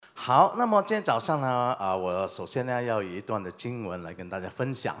好，那么今天早上呢，我首先呢要以一段的经文来跟大家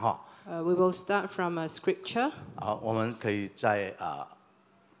分享哈。We will start from a scripture. 好，我们可以在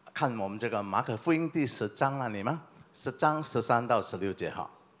看我们这个马可福音第10章那里吗？10章13到16节哈。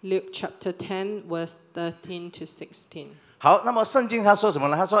Luke chapter 10, verse 13 to 16. 好，那么圣经他说什么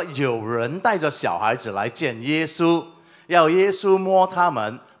呢？他说有人带着小孩子来见耶稣，要耶稣摸他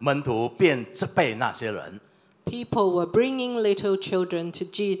们，门徒便责备那些人。People were bringing little children to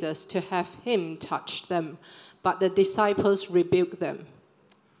Jesus to have him touch them, but the disciples rebuked them.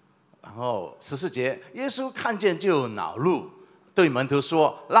 然后14节，耶稣看见就恼怒，对门徒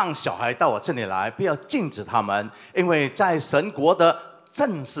说：“让小孩到我这里来，不要禁止他们，因为在神国的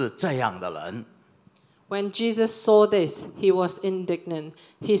正是这样的人。” When Jesus saw this, he was indignant.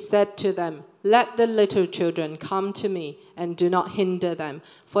 He said to them, "Let the little children come to me, and do not hinder them,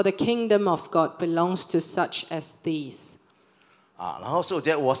 for the kingdom of God belongs to such as these." 然后15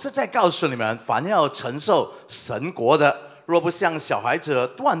节，我是在告诉你们，凡要承受神国的，若不像小孩子，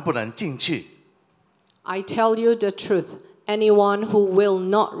断不能进去。 I tell you the truth, anyone who will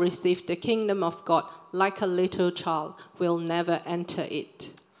not receive the kingdom of God like a little child will never enter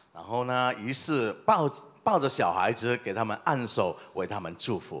it. 然后呢，于是抱着小孩子，给他们按手，为他们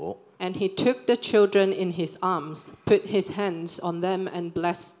祝福。And he took the children in his arms, put his hands on them and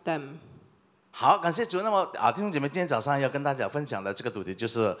blessed them. 好，感谢主。那么弟兄姐妹，今天早上要跟大家分享的这个主题就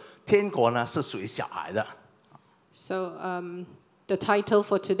是天国呢是属于小孩的。So the title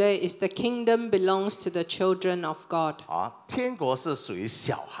for today is "The Kingdom Belongs to the Children of God." 天国是属于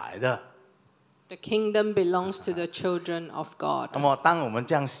小孩的。The kingdom belongs to the children of God. 那么当我们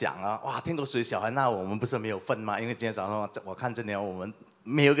这样想哇，天国属于小孩，那我们不是没有份吗？因为今天早上我看这里，我们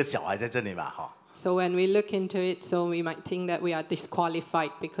没有一个小孩在这里嘛，哈。So when we look into it, so we might think that we are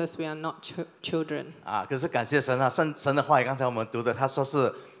disqualified because we are not children. 可是感谢神神的话语，刚才我们读的，他说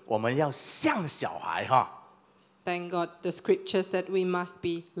是我们要像小孩哈。Thank God, the scripture said we must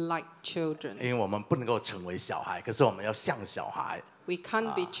be like children. 因为我们不能够成为小孩，可是我们要像小孩。We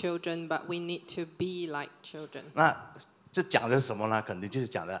can't be children, but we need to be like children. 那这讲的是什么呢？肯定就是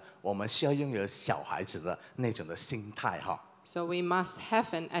讲的，我们需要拥有小孩子的那种的心态哈。So we must have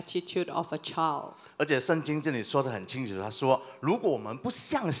an attitude of a child. 而且圣经这里说得很清楚，他说，如果我们不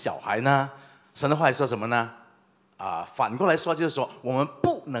像小孩呢，神的话语说什么呢？反过来说就是说，我们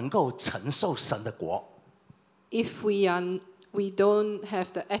不能够承受神的国。If we don't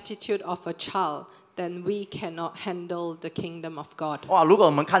have the attitude of a child, then we cannot handle the kingdom of God. 哇，如果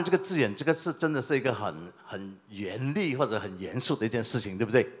我们看这个字眼，这个是真的是一个很严厉或者很严肃的一件事情，对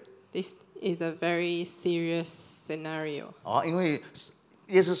不对？ This is a very serious scenario. 因为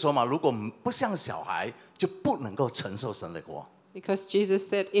耶稣说嘛，如果我们不像小孩，就不能够承受神的国。Because Jesus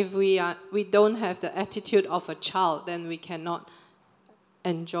said, if we don't have the attitude of a child, then we cannot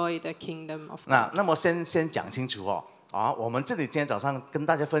enjoy the kingdom of God. 那么先讲清楚我们这里今天早上跟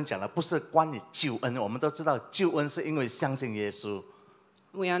大家分享的不是关于救恩，我们都知道救恩是因为相信耶稣。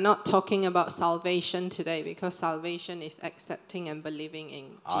We are not talking about salvation today because salvation is accepting and believing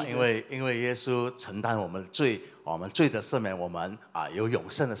in Jesus. 因为耶稣承担我们的罪，我们罪的赦免，我们有永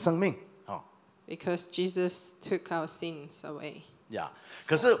生的生命。Because Jesus took our sins away.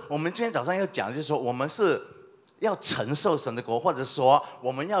 可是我们今天早上要讲的就是说，我们是要承受神的国，或者说我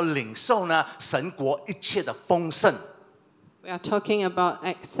们要领受呢神国一切的丰盛。We are talking about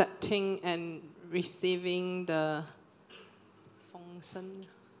accepting and receiving the 丰盛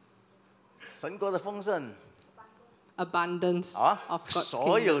神国的丰盛 abundance of God's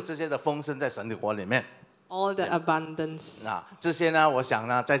所有 kingdom. 这些的丰盛在神的国里面。All the abundance. 这些呢，我想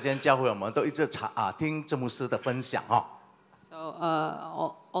呢，在今天教会我们都一直听郑牧师的分享So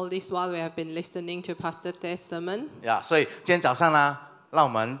all this while we have been listening to Pastor The's sermon. 所以今天早上呢，让我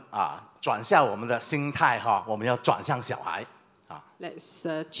们转向我们的心态我们要转向小孩Let's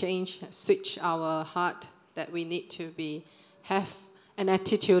switch our heart that we need to have an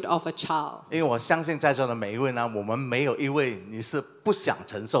attitude of a child. 因为我相信在座的每一位呢，我们没有一位你是不想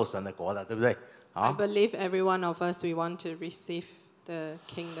承受神的国的，对不对I believe every one of us, we want to receive the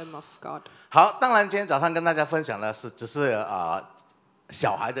kingdom of God. 好，当然今天早上跟大家分享的只是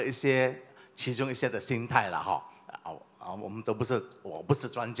小孩的其中一些的心态了我们我不是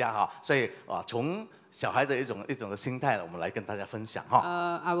专家所以从小孩的一种的心态，我们来跟大家分享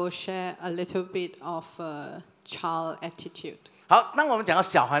I will share a little bit of child attitude. 好，当我们讲到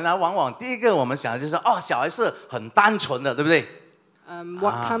小孩呢，往往第一个我们想的就是小孩是很单纯的，对不对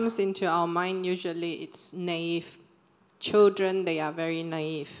？What comes into our mind usually it's naive. Children, they are very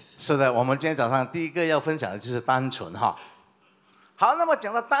naive. 是的，我们今天早上第一个要分享的就是单纯好，那么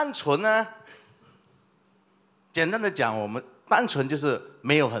讲到单纯呢，简单的讲，我们单纯就是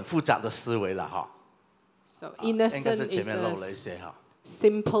没有很复杂的思维了哈。So 应该是 innocent 前 is 面 a 漏了一些哈。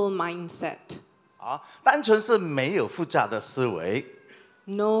 simple mindset, 啊，单纯是没有复杂的思维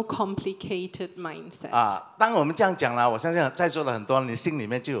no complicated mindset. 啊。当我们这样讲了，我相信在座的很多人，你心里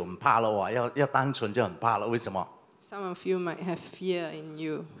面就有很怕了哇，要单纯就很怕了。为什么？ Some of you might have fear in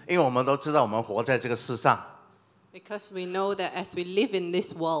you 因为我们都知道，我们活在这个世上 because we know that as we live in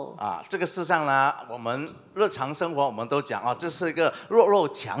this world, 啊，这个世上呢，我们日常生活我们都讲哦，这是一个弱肉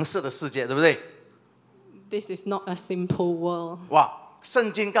强势的世界，对不对？ this is not a simple world. 哇，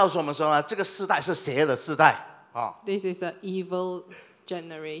圣经告诉我们说呢，这个时代是邪恶的时代啊。 This is an evil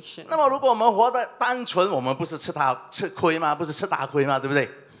generation. 那么，如果我们活得单纯，我们不是吃亏吗？不是吃大亏吗？对不对？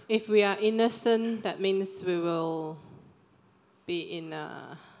 If we are innocent, that means we will be in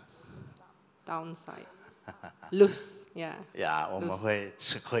a downside. Lose, yeah. 呀，我们会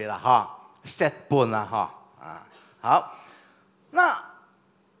吃亏了哈，set 本了哈啊。好，那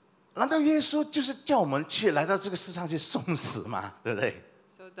难道耶稣就是叫我们来到这个世上去送死吗？对不对？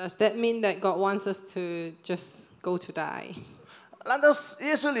 So does that mean that God wants us to just go to die? 难道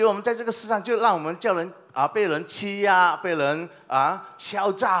耶稣留我们在这个世上，就让我们叫人被人欺压，被人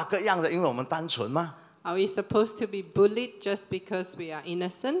敲诈各样的，因为我们单纯吗？ Are we supposed to be bullied just because we are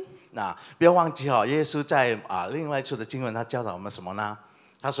innocent? 那不要忘记哈，耶稣在另外一处的经文，他教导我们什么呢？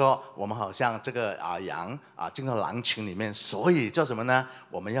他说我们好像这个羊进到狼群里面，所以叫什么呢？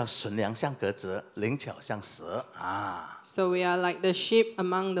我们要纯良像鸽子，灵巧像蛇啊。So we are like the sheep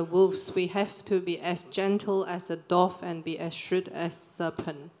among the wolves. We have to be as gentle as a dove and be as shrewd as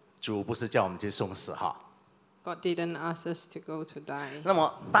serpent. 主不是叫我们去送死哈。 God didn't ask us to go to die. 那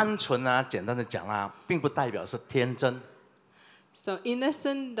么单纯呢，简单的讲啦，并不代表是天真。 So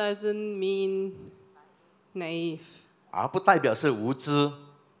innocent doesn't mean naive. 不代表是无知，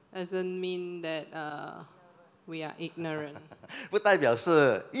 Doesn't mean that we are ignorant. 不代表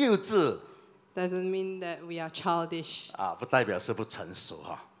是幼稚 Doesn't mean that we are childish. 不代表是不成熟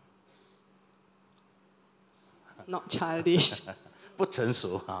哈， Not childish. 不成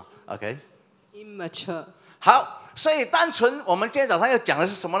熟哈。OK， Immature. 好，所以单纯，我们今天早上要讲的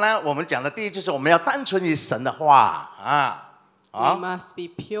是什么呢？我们讲的第一就是我们要单纯于神的话We must be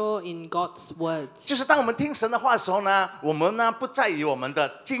pure in God's words. 就是当我们听神的话的时候呢，我们呢不再以我们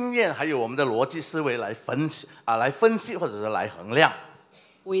的经验还有我们的逻辑思维来分析或者是来衡量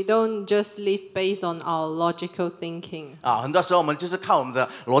We don't just live based on our logical thinking. 很多时候我们就是靠我们的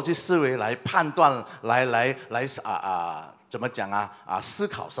逻辑思维来判断，来怎么讲思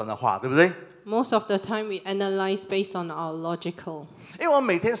考神的话，对不对？ Most of the time we analyze based on our logical. 因为我们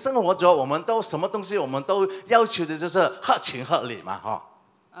每天生活着，我们都什么东西我们都要求的就是合情合理嘛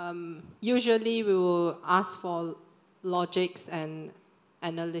，Usually we will ask for logics and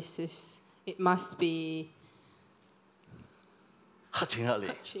analysis. It must be 合情合理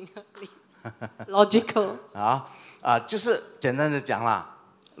logical. 就是简单的讲啦。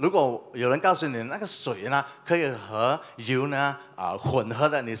如果有人告诉你那个水呢可以和油呢混合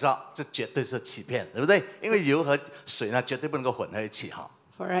的，你说这绝对是欺骗，对不对？因为油和水呢绝对不能够混合一起哈。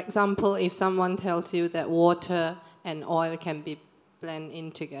For example, if someone tells you that water and oil can be blended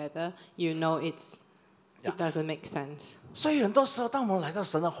in together, you know it doesn't make sense. 所以很多时候，当我们来到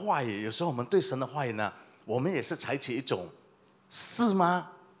神的话语，有时候我们对神的话语呢，我们也是采取一种是吗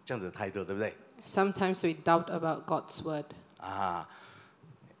这样子的态度，对不对？ Sometimes we doubt about God's word.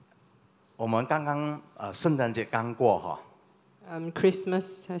 我们刚刚圣诞节刚过哈，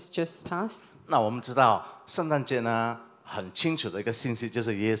 Christmas has just passed. 那我们知道圣诞节呢，很清楚的一个信息就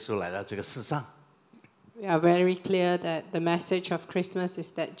是耶稣来到这个世上。 We are very clear that the message of Christmas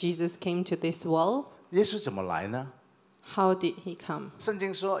is that Jesus came to this world. 耶稣怎么来呢？ How did he come? 圣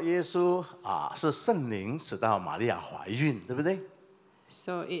经说耶稣是圣灵使到玛利亚怀孕，对不对？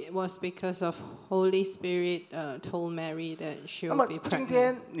 So it was because of Holy Spirit told Mary that she 那 will 么 be 今 pregnant.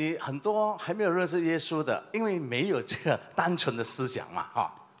 天你很多还没有认识耶稣的，因为没有这个单纯的思想嘛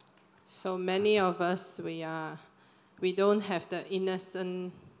，So many of us we don't have the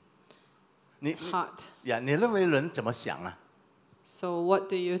innocent 你 heart. 你认为人怎么想啊？ So what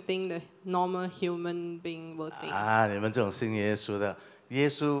do you think the normal human being will think? 你们这种信耶稣的，耶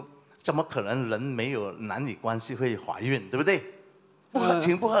稣怎么可能人没有男女关系会怀孕，对不对？不合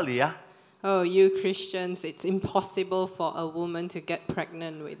情不合理啊！ Oh, you Christians, it's impossible for a woman to get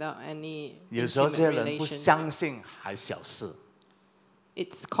pregnant without any 有时候这些 intimate 人不 relation. 相信还小事，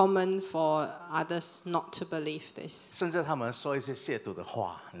 It's common for others not to believe this. 甚至他们说一些亵渎的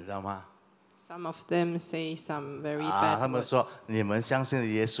话，你知道吗？ Some of them say some very 他 bad 们 words. 说你们相信的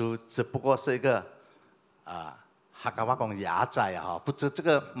耶稣只不过是一个哈嘎巴讲牙在啊，不知这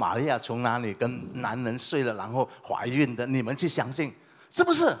个玛利亚从哪里跟男人睡了，然后怀孕的，你们去相信，是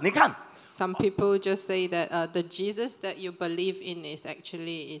不是？你看， Some people just say that the Jesus that you believe in is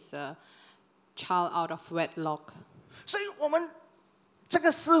actually is a child out of wedlock. 所以我们这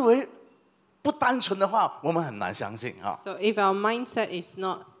个思维不单纯的话，我们很难相信啊。 So if our mindset is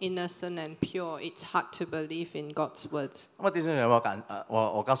not innocent and pure, it's hard to believe in God's words. 那么弟兄姐妹，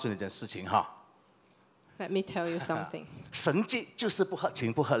我告诉你一件事情哈， Let me tell you something. 神迹就是不合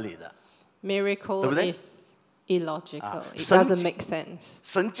情不合理的， Miracle 对不对？ is illogical. It 神迹- doesn't make sense.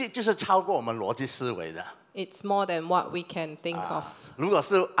 神迹就是超过我们逻辑思维的。 It's more than what we can think of. 如果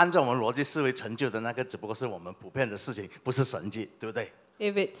是按照我们逻辑思维成就的那个，只不过是我们普遍的事情，不是神迹，对不对？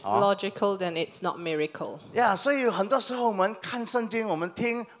 If it's logical, then it's not miracle. 呀，所以很多时候我们看圣经，我们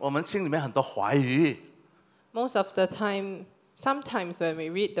听，我们心里面很多怀疑。 Most of the time, sometimes when we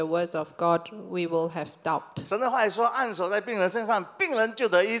read the words of God, we will have doubt. 神的话语说，按手在病人身上，病人就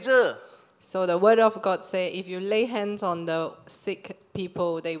得医治。 So the word of God say, if you lay hands on the sick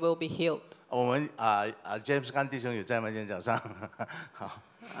people, they will be healed. 我们James 甘弟兄有在吗？今天早上，好，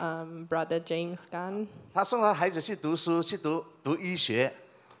 Brother James Gunn, 他送他孩子去读书，去读医学，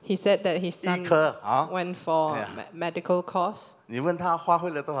 he said that his 医 son 科啊。 went for Yeah. medical course. 你问他花费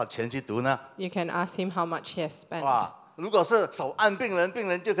了多少钱去读呢？ You can ask him how much he has spent. 哇，如果是手按病人，病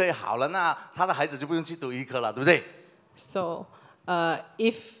人就可以好了，那他的孩子就不用去读医科了，对不对？ So,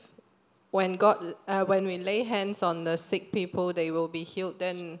 if when we lay hands on the sick people, they will be healed.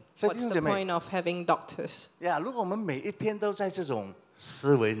 Then 所以 what's 弟兄 the 姐妹- point of having doctors? 呀，如果我们每一天都在这种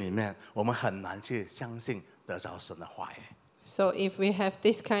思维里面，我们很难去相信得着神的话语。 So if we have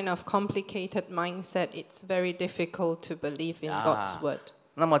this kind of complicated mindset, it's very difficult to believe in Ah. God's word.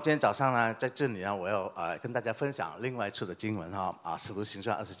 那么今天早上呢，在这里呢，我要跟大家分享另外一处的经文哈使徒行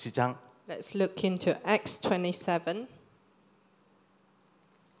传27章。 Let's look into Acts 27.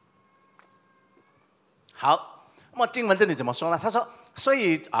 好，那么经文这里怎么说呢？他说，所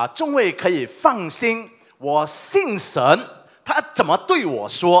以众位可以放心，我信神，他怎么对我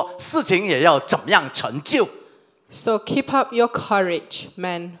说，事情也要怎么样成就。 So keep up your courage,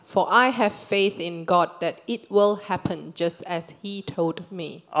 men, for I have faith in God that it will happen just as He told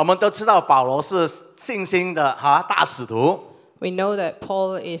me. 我们都知道保罗是信心的大使徒。 We know that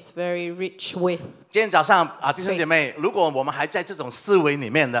Paul is very rich with. 今天早上弟兄姐妹，如果我们还在这种思维里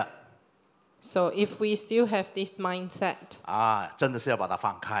面的 So if we still have this mindset, 真的是要把它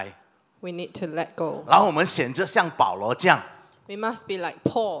放开， we need to let go. 然后我们选择像保罗这样 We must be like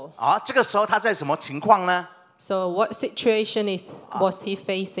Paul. 这个时候他在什么情况呢？ So what situation was he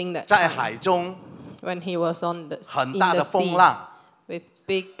facing that 在 time 海中 when he was in 很大 the 的风 sea 浪， with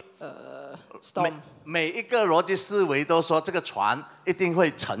big storm? 每一个逻辑思维都说这个船一定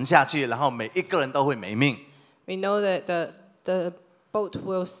会沉下去，然后每一个人都会没命 We know that the boat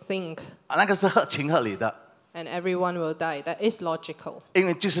will sink 那个是合情合理的， and everyone will die. That is logical 因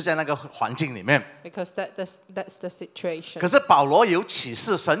为就是在那个环境里面。 because that's the situation. 可是保罗有启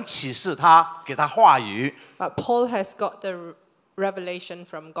示，神启示他，给他话语， But Paul has got the revelation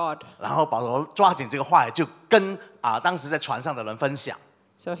from God. 然后保罗抓紧这个话语，就跟当时在船上的人分享。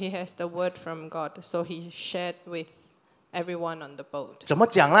 So he has the word from God. So he shared with everyone on the boat. 怎么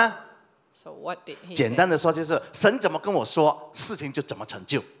讲呢？ So what did he 简 say? 单的说，就是神怎么跟我说，事情就怎么成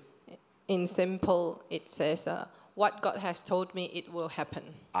就。 In simple, it says, what God has told me, it will happen.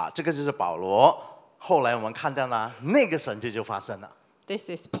 这个就是保罗。后来我们看到呢，那个神迹就发生了。 This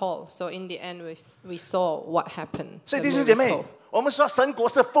is Paul. So in the end, we saw what happened. 所以 the 弟兄姐妹 miracle.，我们说神国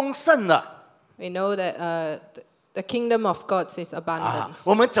是丰盛的 We know that the kingdom of God is abundance.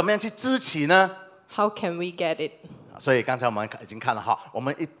 我们怎么样去支起呢？ How can we get it? 所以刚才我们已经看了哈，我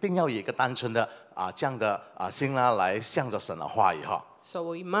们一定要有一个单纯的这样的心呢，来向着神的话语哈。 So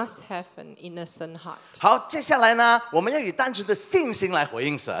we must have an innocent heart. 好，接下来呢，我们要以单纯的信心来回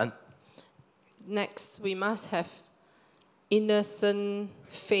应神。 Next, we must have innocent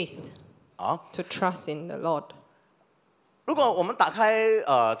faith 啊， to trust in the Lord. 如果我们打开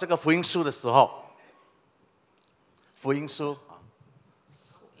这个福音书的时候，福音书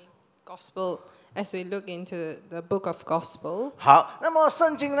Gospel, as we look into the book of Gospel, 好，那么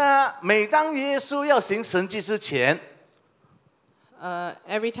圣经呢，每当耶稣要行神迹之前，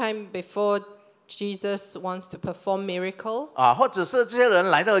 every time before Jesus wants to perform miracle, 或者是这些人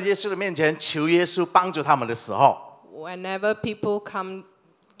来到耶稣的面前求耶稣帮助他们的时候， whenever people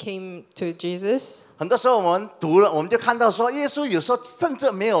came to Jesus, 很多时候我们读了，我们就看到说，耶稣有时候甚至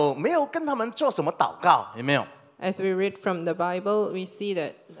没有跟他们做什么祷告，有没有？ as we read from the Bible, we see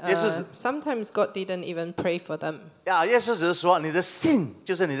that Jesus- sometimes God didn't even pray for them. 耶稣只是说，你的信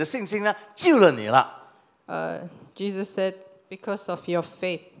就是你的信心呢，救了你了。Jesus said, because of your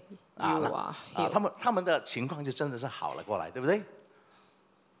faith, you 啊， are 那 healed. 他们的情况就真的是好了过来，对不对？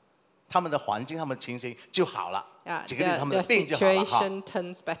他们的环境、他们情形就好了， Yeah, 几个例子，他们 their 的病就好了哈。 situation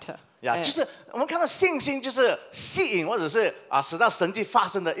turns better. 呀，就是我们看到信心就是吸引或者是使到神迹发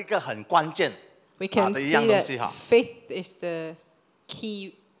生的一个很关键 We can 的一 see 样东 that 西哈。 faith is the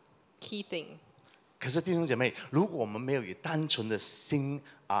key thing. 可是弟兄姐妹，如果我们没有以单纯的心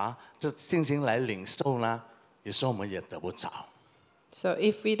这信心来领受呢，有时候我们也得不着。 So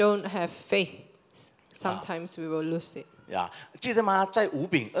if we don't have faith, sometimes we will lose it. 呀，记得吗？在五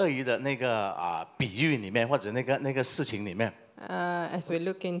饼二鱼的那个比喻里面，或者那个事情里面， As we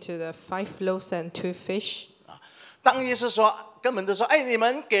look into the 5 loaves and 2 fish, 当耶稣说，跟门徒说：“哎，你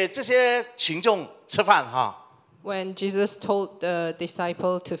们给这些群众吃饭哈。” when Jesus told the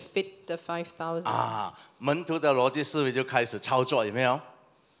disciple to feed the 5,000, 门徒的逻辑思维就开始操作，有没有？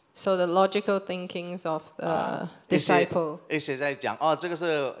 so the logical thinkings of the 一些 disciple, 一些在讲这个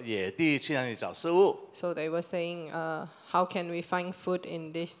是野地，去哪里找食物？ so they were saying, how can we find food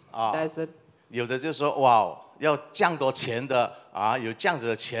in this desert? 有的就说哇，要这样多钱的有这样子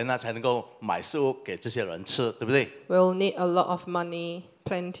的钱呢，才能够买食物给这些人吃，对不对？ We'll need a lot of money,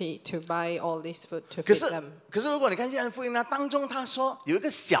 plenty to buy all this food to 可 feed 是 them. 可是如果你看约翰福音呢，当中他说有一个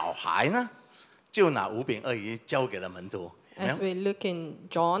小孩呢，就拿5饼2鱼交给了门徒。有没有 As we look in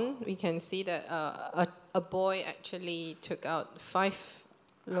John, we can see that a boy actually took out 5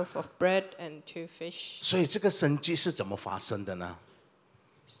 loaves of bread and 2 fish. 所以这个神迹是怎么发生的呢？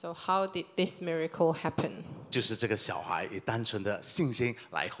 So how did this miracle happen? 就是这个小孩以单纯的信心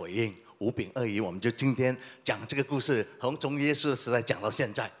来回应5饼2鱼，我们就今天讲这个故事，从耶稣的时代讲到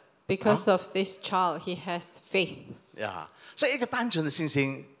现在。 Because of this child, he has faith. 呀，所以一个单纯的信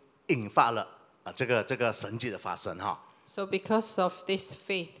心引发了这个神迹的发生哈。 So because of this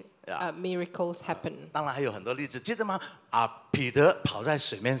faith, Yeah. miracles happen. 当然还有很多例子，记得吗？彼得跑在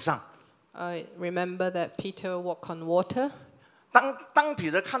水面上， Remember that Peter walked on water. 当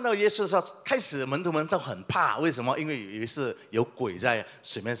彼得看到耶稣的时候，开始门徒们都很怕，为什么？因为以为是有鬼在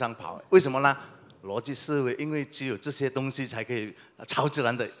水面上跑，为什么呢？逻辑思维，因为只有这些东西才可以超自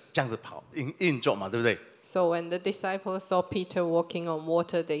然的这样子跑运作嘛，对不对？ So when the disciples saw Peter walking on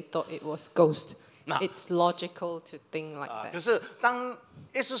water, they thought it was ghost. Now- It's logical to think like 可 that. 是当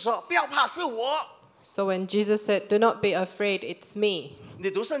耶稣说不要怕，是我， So when Jesus said, "Do not be afraid, it's me."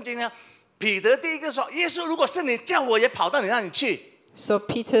 你读圣经呢？彼得第一个说，耶稣，如果是你叫我也跑到你那里去。 So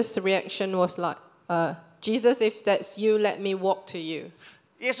Peter's reaction was like, "Jesus, if that's you, let me walk to you."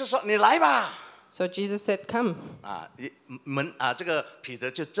 耶稣说你来吧。 So Jesus said, "Come." 这个彼得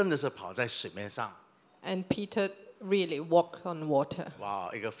就真的是跑在水面上， And Peter really walked on water. 哇，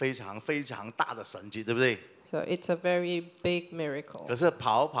一个非常非常大的神迹，对不对？ So it's a very big miracle. 可是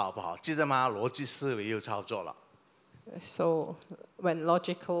跑，记得吗？逻辑思维又操作了。 So when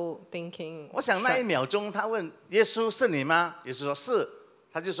logical thinking 我想那一 struck- 秒钟，他问耶稣是你吗？耶稣说是，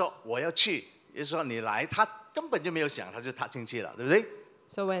他就说我要去。耶稣说你来，他根本就没有想，他就踏进去了，对不对？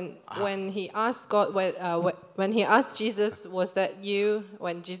 So when he asked God when he asked Jesus, was that you?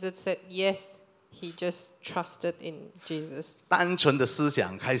 When Jesus said yes, he just trusted in Jesus. 单纯的思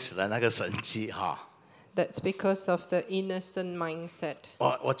想开始了那个神迹哈。 That's because of the innocent mindset.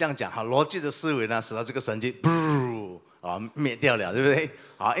 我这样讲哈，逻辑的思维呢，使到这个神迹不灭掉了，对不对？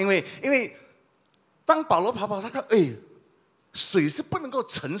因为当保罗跑，他看水是不能够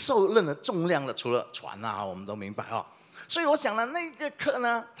承受任何重量的，除了船啊，我们都明白哈。所以我想呢，那个刻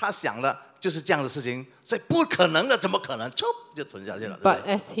呢，他想了就是这样的事情，所以不可能的，怎么可能？就吞下去了，对不 But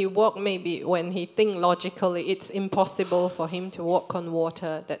对？ as he walked, maybe when he think logically, it's impossible for him to walk on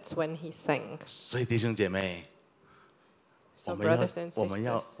water. That's when he sank. 所以弟兄姐妹， So 我们要 brothers and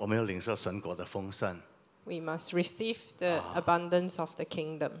我们要 sisters, 领受神国的丰盛， we must receive the abundance of the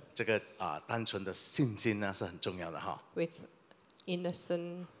kingdom 这个单纯的信心呢是很重要的哈。 with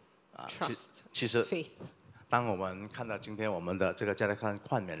innocent trust, 其实 faith. 当我们看到今天我们的这个加利看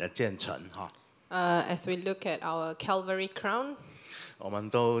冠冕的建成哈， As we look at our Calvary crown, 我们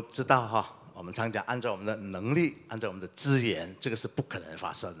都知道哈，我们常讲按照我们的能力，按照我们的资源，这个是不可能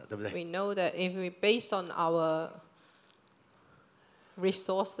发生的，对不对？ we know that if we base on our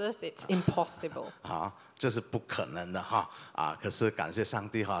resources, it's impossible. 这是不可能的哈可是感谢上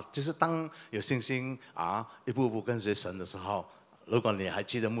帝哈，就是当有信心一步步跟随神的时候。如果你还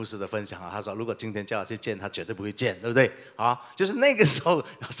记得牧师的分享他说如果今天叫他去见，他绝对不会见，对不对？就是那个时候，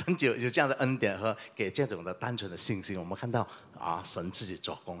神就有这样的恩典和给这种的单纯的信心，我们看到神自己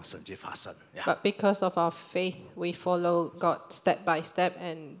做工，神迹发生。But because of our faith, we follow God step by step,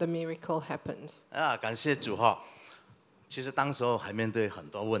 and the miracle happens. 感谢主哈！其实当时候还面对很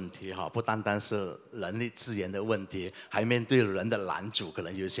多问题哈，不单单是人力资源的问题，还面对人的拦阻，可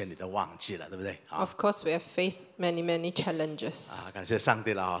能有些你都忘记了，对不对？ Of course, we have faced many challenges. 感谢上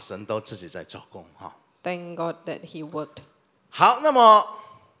帝了哈，神都自己在做工哈。Thank God that He worked. 好，那么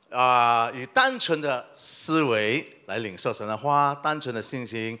以单纯的思维来领受神的话，单纯的信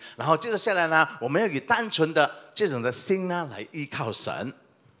心，然后接着下来呢，我们要以单纯的这种的心呢来依靠神。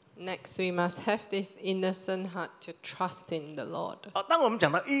Next, we must have this innocent heart to trust in the Lord. 当我们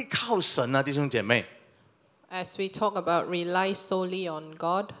讲到依靠神呢，弟兄姐妹 As we talk about rely solely on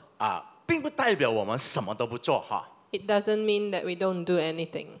God, 并不代表我们什么都不做哈。it doesn't mean that we don't do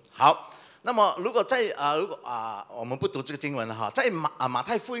anything. 好，那么如果在我们不读这个经文了哈，在马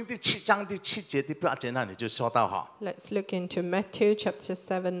太福音第7章第7节第8节那里就说到哈。Let's look into Matthew chapter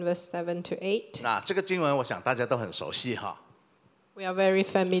 7, verse 7 to 8. 那这个经文我想大家都很熟悉哈。We are very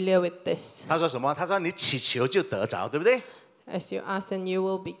familiar with this. 他说什么？他说你祈求就得着，对不对？ As you ask and you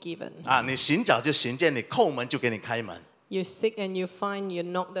will be given. 你寻找就寻见，你叩门就给你开门。You seek and you find, you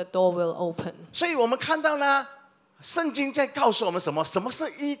knock, the door will open. 所以我们看到呢，圣经在告诉我们什么？什么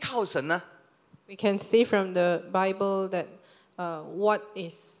是依靠神呢？ We can see from the Bible that what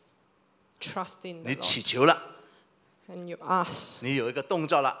is trust in 你 the 祈 Lord. 求了， And you ask. 你有一个动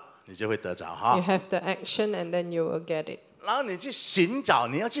作了，你就会得着 You 哈。 have the action and then you will get it. 然后你去寻找，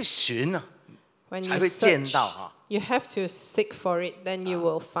你要去寻呢， When 才 you 会见 search, 到哈。 you have to seek for it, then you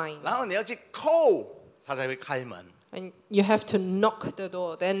will find. 然后你要去叩，他才会开门。 And you have to knock the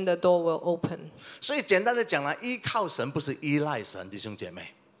door, then the door will open. 所以简单的讲呢，依靠神不是依赖神，弟兄姐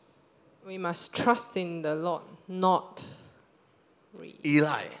妹， We must trust in the Lord, not 依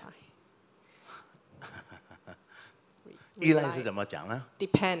赖。依赖是怎么讲呢？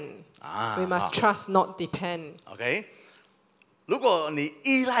 depend. We 好 must trust, not depend. OK， 如果你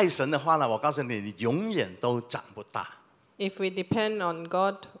依赖神的话呢，我告诉你，你永远都长不大。 If we depend on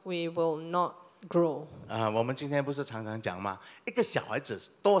God, we will not grow. 我们今天不是常常讲吗？一个小孩子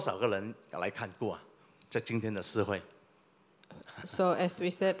多少个人来看过啊？在今天的社会， So as we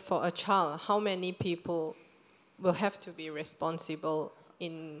said, for a child, how many people will have to be responsible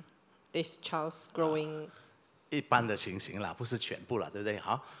in this child's growing? 一般的情形啦，不是全部啦，对不对？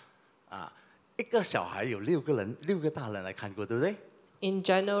好，一个小孩有6个人，6个大人来看过，对不对？ In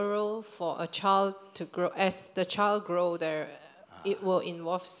general, for a child to grow, as the child grow, it will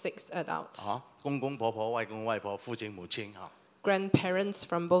involve 6 adults. 公公婆婆、外公外婆、父亲母亲哈。 Grandparents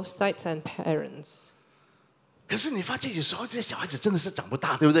from both sides and parents. 可是你发现有时候这些小孩子真的是长不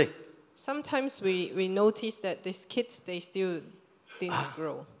大，对不对？ Sometimes we notice that these kids, they still didn't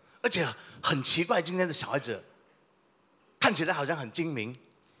grow. 而且很奇怪，今天的小孩子看起来好像很精明，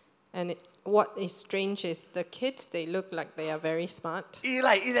 And what is strange is the kids, they look like they are very smart, 依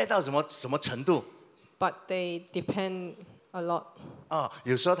赖到什么程度？ but they depend a lot.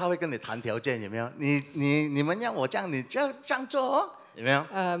 有时候他会跟你谈条件，有没有？你们要我这样，你就要这样做哦，有没有？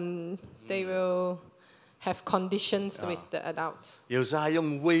 They will have conditions with the adults. 有时候还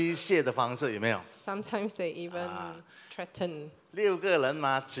用威胁的方式，有没有？ Sometimes they even threaten. 6个人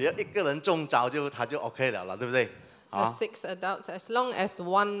嘛，只要1个人中招他就 OK 了，对不对？ The 6 adults, as long as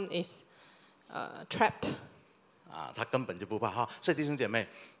one is trapped. 他根本就不怕哈。所以弟兄姐妹，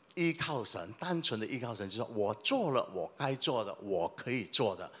依靠神，单纯的依靠神，就是说我做了我该做的，我可以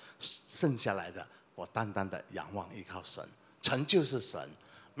做的，剩下来的我单单的仰望依靠神。成就是神，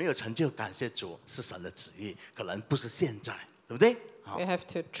没有成就感谢主是神的旨意，可能不是现在，对不对？ We have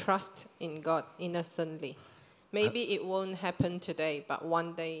to trust in God innocently. Maybe it won't happen today, but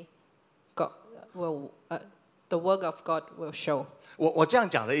one day God will, the work of God will show. 我这样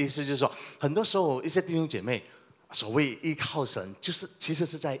讲的意思就是说，很多时候一些弟兄姐妹，所谓依靠神，就是其实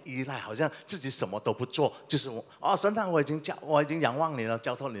是在依赖，好像自己什么都不做，就是神啊，我已经仰望你了，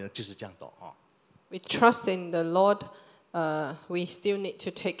交托你了，就是这样的哦。 We trust in the Lord. We still need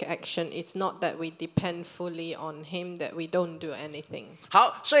to take action. It's not that we depend fully on Him, that we don't do anything.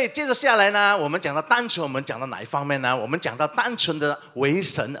 好，所以接着下来呢，我们讲到单纯，我们讲到哪一方面呢？我们讲到单纯的为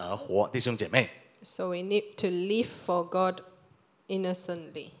神而活，弟兄姐妹。 So we need to live for God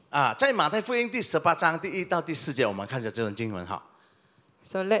innocently. 在马太福音第18章第1到第4节，我们看一下这段经文哈。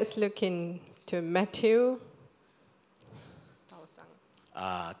 So let's look into Matthew.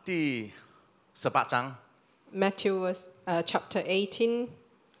 第18章 Matthew was chapter 18.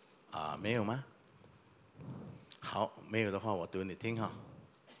 没有吗？好，没有的话我读你听哈。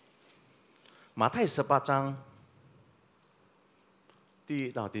马太18章第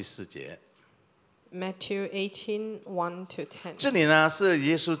1到第4节。 Matthew 18, 1 to 10. 这里呢是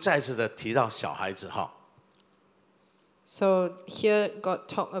耶稣再次的提到小孩子哈。So here God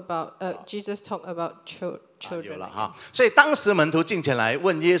talk about Jesus talk about children. 有了哈，所以当时门徒进前来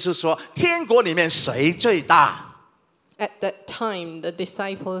问耶稣说：“天国里面谁最大？” At that time, the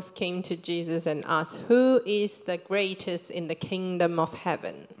disciples came to Jesus and asked, "Who is the greatest in the kingdom of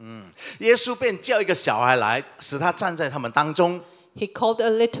heaven?" 耶稣便叫一个小孩来，使他站在他们当中。 He called a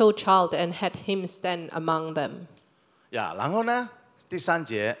little child and had him stand among them. 呀，然后呢？第3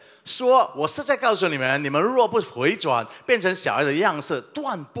节说：“我是在告诉你们，你们若不回转，变成小孩的样式，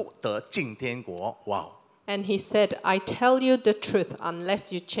断不得进天国。”哇！ And he said, "I tell you the truth,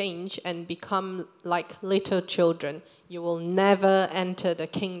 unless you change and become like little children, you will never enter the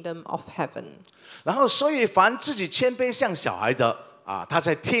kingdom of heaven." 然后，所以凡自己谦卑像小孩的啊，他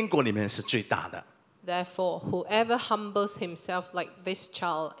在天国里面是最大的。 Therefore, whoever humbles himself like this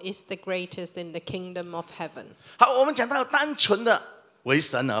child is the greatest in the kingdom of heaven. 好，我们讲到单纯的为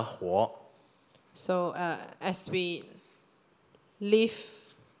神而活。 So, as we live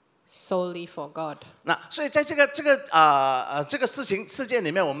solely for God. 那所以在这个事件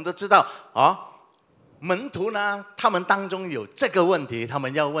里面，我们都知道啊，门徒呢，他们当中有这个问题，他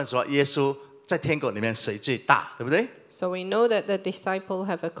们要问说，耶稣在天国里面谁最大，对不对？ So we know that the disciples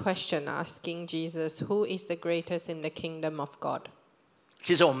have a question asking Jesus, "Who is the greatest in the kingdom of God?"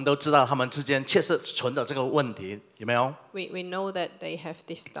 其实我们都知道，他们之间确实存着这个问题，有没有？ We know that they have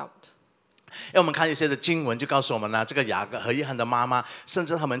this doubt. 因为我们看一些的经文就告诉我们呢，这个雅各和约翰的妈妈，甚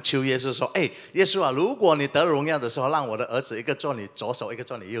至他们求耶稣说：“哎，耶稣啊，如果你得荣耀的时候，让我的儿子一个做你左手，一个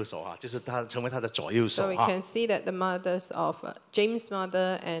做你右手啊，就是他成为他的左右手 So we 啊。” can see that the mothers of James'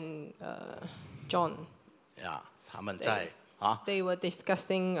 mother and John, 呀，他们在啊， they were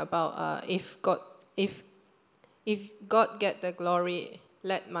discussing about if God get the glory,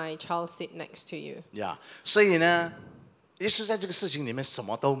 let my child sit next to you. 呀，所以呢，耶稣在这个事情里面什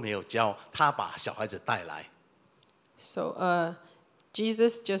么都没有教，他把小孩子带来， So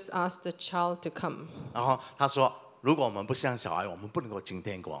Jesus just asked the child to come. 然后他说：“如果我们不像小孩，我们不能够进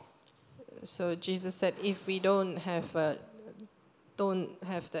天国。” So Jesus said, if we don't have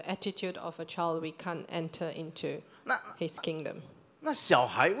the attitude of a child, we can't enter into 那 His kingdom. 那小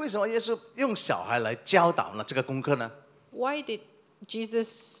孩为什么耶稣用小孩来教导呢？这个功课呢？ Why did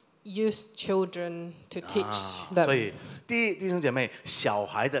Jesus use children to teach 所 them? 以弟兄姐妹，小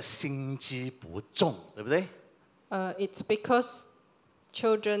孩的心机不重，对不对？ It's because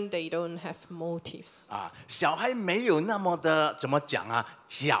children, they don't have motives. 啊，小孩没有那么的怎么讲啊，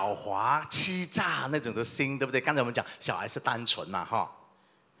狡猾、欺诈那种的心，对不对？刚才我们讲小孩是单纯嘛，哈。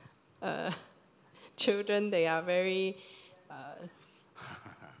 Children, they are very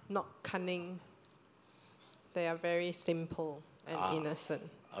not cunning. They are very simple and innocent.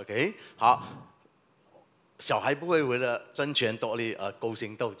 OK， 好，小孩不会为了争权夺利而勾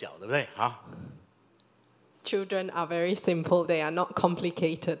心斗角，对不对？好， Children are very simple. They are not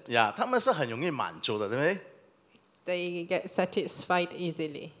complicated. 呀，他们是很容易满足的，对不对？ They get satisfied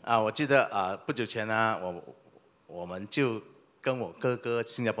easily. 啊，我记得不久前呢，我们就跟我哥哥，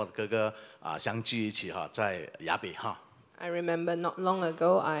新加坡的哥哥相聚一起哈，在雅比哈。 I remember not long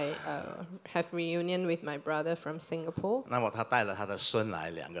ago, I have reunion with my brother from Singapore. 那么他带了他的孙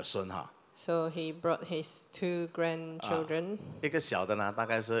来，2个孙哈， So he brought his 2 grandchildren. 一个小的呢，大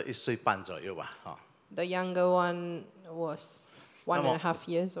概是1岁半左右吧，哈。 The younger one was 1.5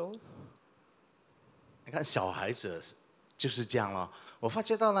 years old. 你看小孩子就是这样咯。我发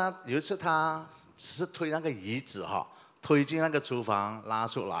觉到呢，有一次他只是推那个椅子哈，推进那个厨房拉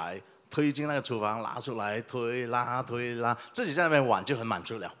出来，推进那个厨房拉出来，推拉，自己在那边玩就很满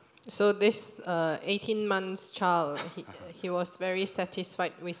足了。 So this 18 months child, he was very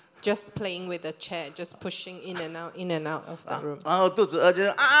satisfied with just playing with the chair, just pushing in and out of the room. 然后肚子饿就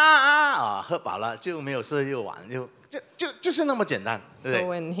喝饱了就没有事又玩，就是那么简单，对 So 不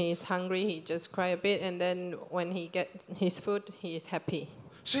对？ when he's hungry, he just cry a bit, and then when he gets his food, he is happy.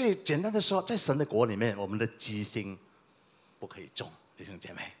 所以简单的说，在神的国里面，我们的机心不可以重，弟兄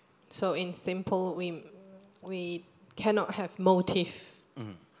姐妹。 So in simple, we cannot have motive.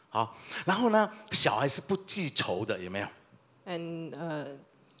 好，然后呢，小孩是不记仇的，有没有？ And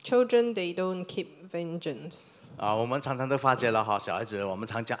children, they don't keep vengeance. 我们常常都发觉了哈，小孩子我们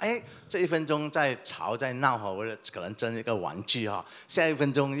常讲，哎，这1分钟在吵在闹哈，为了可能争一个玩具哈，下1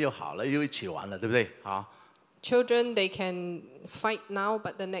分钟又好了，又一起玩了，对不对？好， Children, they can fight now,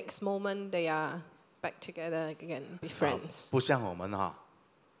 but the next moment they are back together again, be friends. 不像我们哈，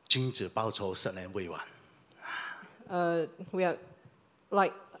君子报仇，十年未晚。 We are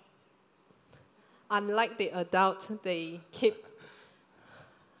unlike the adults, they keep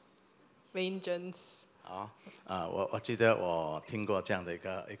vengeance. 我记得我听过这样的一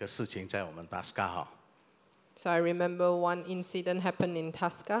个事情，在我们达斯卡哈， So I remember one incident happened in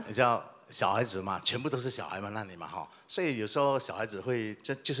Tasca. 你知道小孩子嘛，全部都是小孩嘛那里嘛哈，所以有时候小孩子会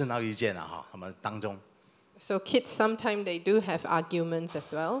就是闹意见了哈，他们当中， So kids sometimes they do have arguments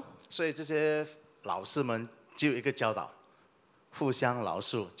as well. 所以这些老师们只有一个教导，互相饶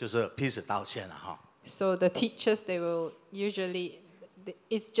恕，就是彼此道歉了哈。 So the teachers they will usually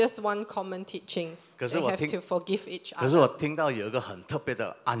it's just one common teaching. 可是 They 我 have 听 to forgive each 可是我 other. 听到有一个很特别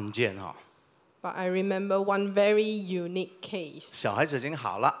的案件哈， But I remember one very unique case. 小孩子已经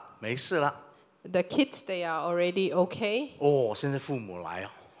好了，没事了， The kids they are already okay, 哦，现在父母来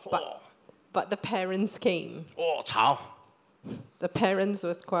哦， but the parents came. 哦吵， The parents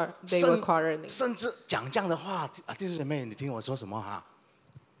they were quarreling. 甚至讲这样的话啊，弟兄姐妹，你听我说什么哈？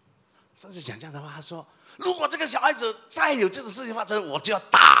甚至讲这样的话，他说，如果这个小孩子再有这种事情发生，我就要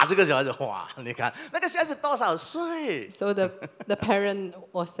打这个小孩子。哇，你看那个小孩子多少岁？ So the parent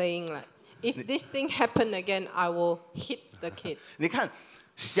was saying like, if this thing happen again, I will hit the kid. 你看，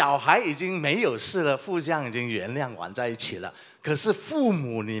小孩已经没有事了，互相已经原谅完在一起了，可是父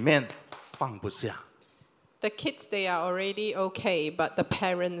母里面放不下。 The kids they are already okay, but the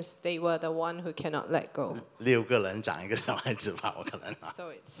parents they were the one who cannot let go. 6个人长一个小孩子吧，我可能啊。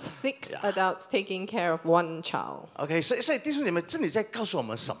 So it's 6 Yeah. adults taking care of one child. OK， 所以弟兄姐妹，这里在告诉我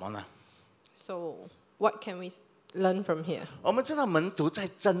们什么呢？ So what can we learn from here? 我们知道门徒在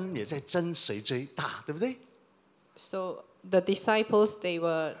争，也在争谁最大，对不对？ So the disciples they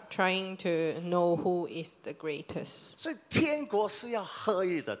were trying to know who is the greatest. 所以天国是要合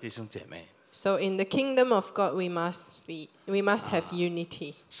一的，弟兄姐妹。 So in the kingdom of God we must have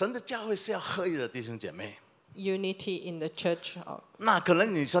unity. 神的教会是要合一的，弟兄姐妹。 Unity in the church. 那可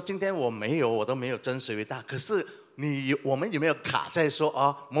能你说今天我都没有争谁为大，可是我们有没有卡在说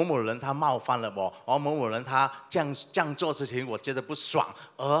哦某某人他冒犯了我，哦某某人他这样做事情我觉得不爽，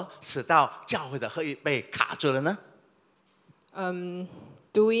而使到教会的合一被卡住了呢？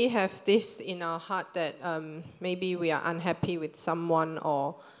 Do we have this in our heart that maybe we are unhappy with someone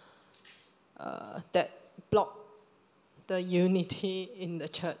or that block the unity in the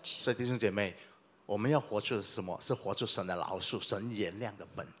church? 所以弟兄姐妹，我们要活出的是什么？是活出神的饶恕、神原谅的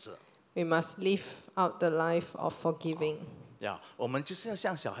本质。 We must live out the life of forgiving. 我们就是要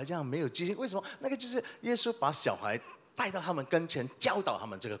像小孩这样没有记性。为什么？那个就是耶稣把小孩带到他们跟前，教导他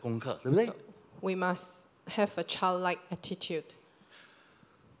们这个功课，对不对？ We must have a childlike attitude.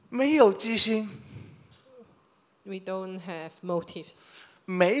 没有记性， We don't have motives.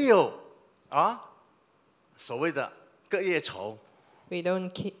 没有所谓的隔夜仇 We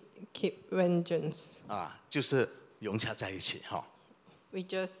don't keep vengeance. 就是融洽在一起We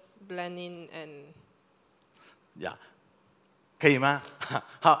just blend in and 可以吗？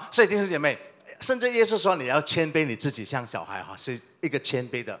好，所以弟兄姐妹，甚至耶稣说你要谦卑你自己，像小孩是一个谦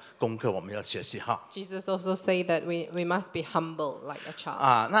卑的功课，我们要学习Jesus also say that we must be humble like a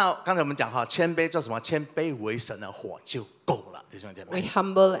child. 那刚才我们讲谦卑做什么？谦卑为神的火就够了，弟兄姐 We 妹。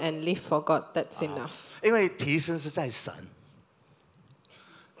 humble and live for God. That's enough. 因为提升是在神，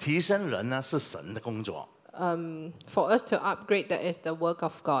提升人呢是神的工作。 For us to upgrade, that is the work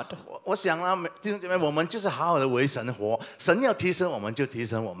of God. 我想啊，弟兄姐妹，我们就是好好的为神活。神要提升我们就提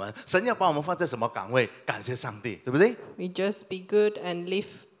升我们，神要把我们放在什么岗位，感谢上帝，对不对？ We just be good and live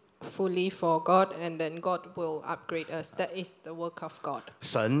fully for God, and then God will upgrade us. That is the work of God.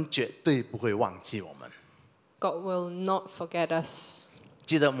 神绝对不会忘记我们。 God will not forget us.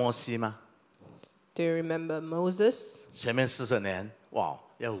 记得摩西吗？ Do you remember Moses? 前面40年，哇，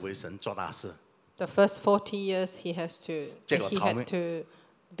要为神做大事。 The first 40 years he结果逃命。 had to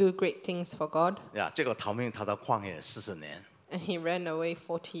do great things for God, 结果逃命逃到旷野40年， and he ran away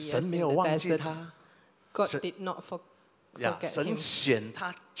 40神 years 没 in 有 the 忘记 desert. 他。 God 神- did not forget 神 him. 选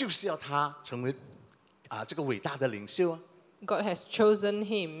他就是要他成为这个伟大的领袖啊。 God has chosen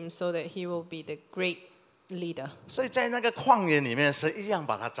him so that he will be the great leader. 所以在那个旷野里面，神一样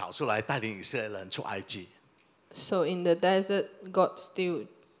把他找出来，带领以色列人出埃及。 So in the desert, God still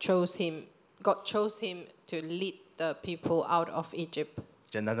chose him. God chose him to lead the people out of Egypt.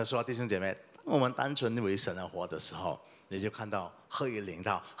 简单的说，弟兄姐妹，当我们单纯为神而活的时候，你就看到合一领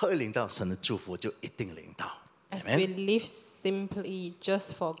到，合一领到，神的祝福就一定领到。 As Amen. we live simply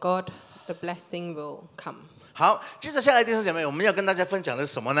just for God, the blessing will come. 好，接着下来，弟兄姐妹，我们要跟大家分享的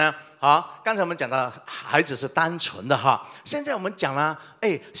是什么呢？刚才我们讲到孩子是单纯的现在我们讲了，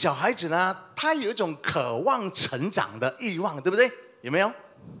小孩子呢，他有一种渴望成长的欲望，对不对？有没有？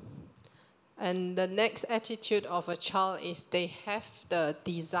 And the next attitude of a child is they have the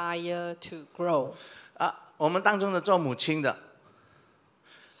desire to grow. 我们当中的做母亲的，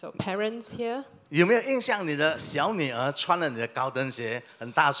 So parents here, 有没有印象？你的小女儿穿了你的高跟鞋，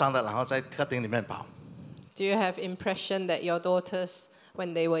很大双的，然后在客厅里面跑。Do you have impression that your daughters,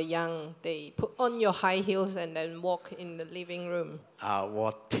 when they were young, they put on your high heels and then walk in the living room?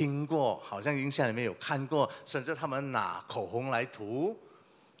 我听过，好像印象里面有看过，甚至他们拿口红来涂。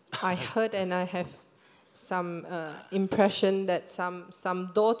I heard and I have some impression that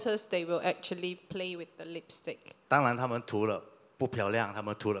some daughters, they will actually play with the lipstick. 当然他们涂了不漂亮，他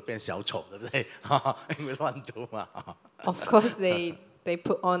们涂了变小丑，对不对？因为乱涂嘛。Of course, they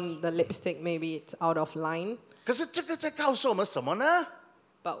put on the lipstick, maybe it's out of line. 可是这个在告诉我们什么呢？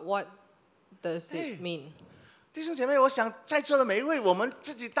 But what does it mean? 弟兄姐妹，我想在座的每一位，我们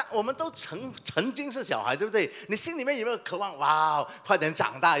都曾经是小孩，对不对？你心里面有没有渴望？哇，快点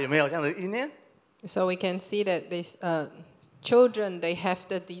长大，有没有这样的意念？ So we can see that these children, they have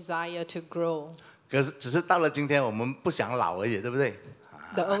the desire to grow. 可是只是到了今天，我们不想老而已，对不对？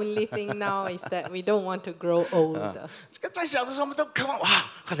 The only thing now is that we don't want to grow older. 这个在小的时候，我们都渴望哇，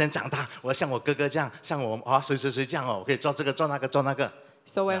快点长大，我要像我哥哥这样，像我谁这样哦，我可以做这个做那个做那个。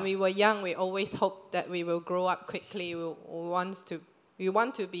 So when we were young, we always hoped that we will grow up quickly. We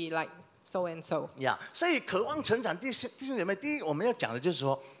want to be like so and so. 所以渴望成长，弟兄姐妹，第一我们要讲的就是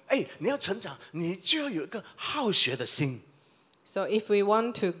说，你要成长，你就要有一个好学的心。 So if we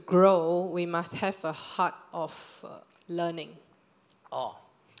want to grow, we must have a heart of learning.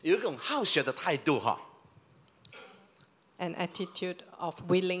 有一种好学的态度哈。 An attitude of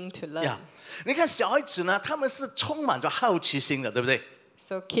willing to learn. 你看小孩子呢，他们是充满着好奇心的，对不对？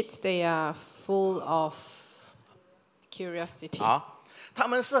 So kids, they are full of curiosity. 他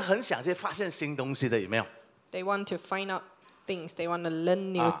们是很想去发现新东西的，有没有？ They want to find out things. They want to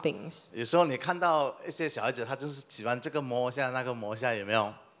learn new things. 有时候你看到一些小孩子，他就是喜欢这个摸一下，那个摸一下，有没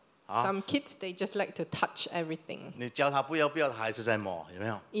有？ Some kids, they just like to touch everything. 你教他不要，他还是在摸，有没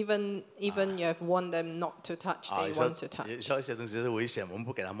有？ Even you have warned them not to touch, they want to 有 touch. 时候一些东西是危险，我们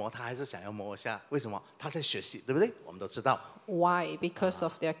不给他摸，他还是想要摸一下。为什么？他在学习，对不对？我们都知道。 Why? Because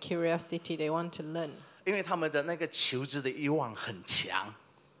of their curiosity, they want to learn. 因为他们的那个求知的欲望很强。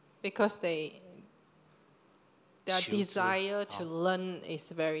 Because their 求知。 desire to learn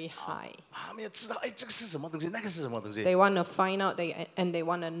is very high. 他们要知道，这个是什么东西，那个是什么东西。 They want to find out, and they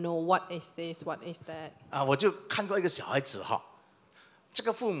want to know what is this, what is that. 我就看过一个小孩子哈，这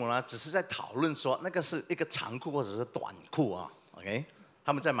个父母呢只是在讨论说那个是一个长裤或者是短裤啊 ，OK，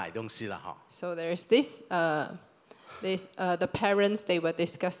 他们在买东西了哈。 So there is this. The parents, they were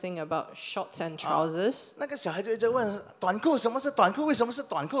discussing about shorts and trousers. 那个小孩就一直问短裤什么是短裤，为什么是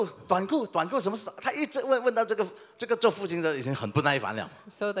短裤？短裤什么是？他一直问到这个做父亲的已经很不耐烦了。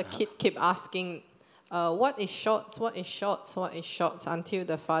 So the kid kept asking, what is shorts? What is shorts? What is shorts? Until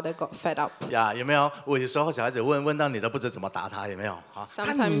the father got fed up. 有没有？我有时候小孩子问到你都不知怎么答他，有没有？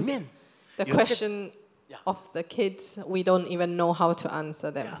它里面 The question of the kids, we don't even know how to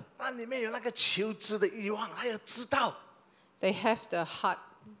answer them. 那里面有那个求知的欲望，他要知道。 They have the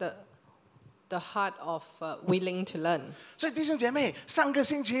heart of willing to learn. 所以弟兄姐妹，上个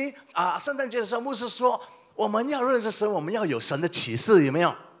星期圣诞节的时候，牧师说我们要认识神，我们要有神的启示，有没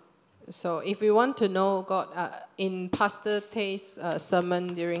有？ So if we want to know God, in Pastor Tay's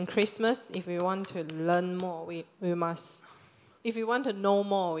sermon during Christmas, if we want to learn more, we must. If we want to know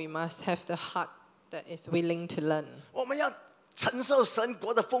more, we must have the heart that is willing to learn. 我们要承受神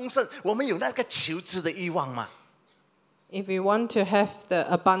国的丰盛，我们有那个求知的欲望吗？ If we want to have the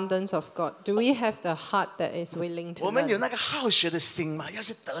abundance of God, do we have the heart that is willing to 我们有 learn? 那个好学的心吗？要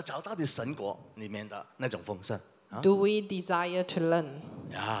去得着到底神国里面的那种丰盛。 Do we desire to learn?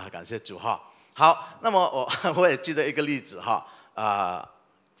 感谢主哈。好，那么我也记得一个例子哈，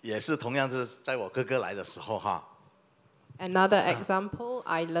也是同样是在我哥哥来的时候哈。 Another example,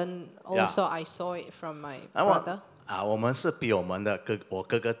 I learned also. I saw it from my brother. 我们是比我们的我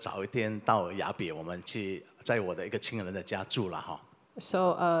哥哥早一天到雅比，我们去在我的一个亲人的家住了哈。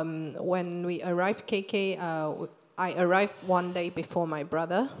 So when we arrived KK, I arrived one day before my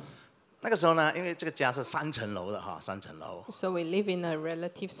brother. 那个时候呢，因为这个家是3层楼的哈，3层楼。 So we live in a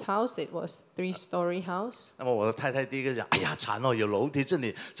relative's house. It was 3-story house. 那么我的太太第一个讲，哎呀，惨哦，有楼梯，这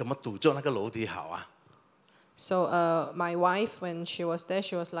里怎么堵住那个楼梯好啊？ So my wife, when she was there,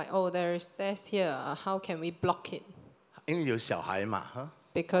 she was like, "Oh, there is stairs here. How can we block it?" 因为有小孩嘛，哈。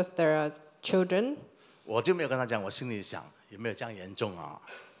 Because there are children. 我就没有跟他讲，我心里想有没有这样严重啊？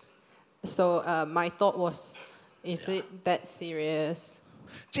 So my thought was, is it that serious?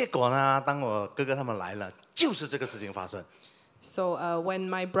 结果呢，当我哥哥他们来了，就是这个事情发生。 So when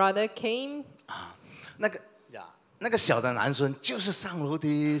my brother came, 那个小的男孙就是上楼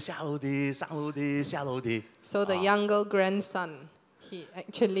梯、下楼梯、上楼梯、下楼梯。 so the younger grandson, he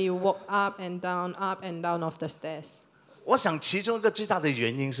actually walked up and down of the stairs. 我想其中一个最大的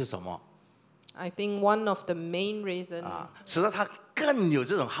原因是什么？ I think one of the main reasons 使得他更有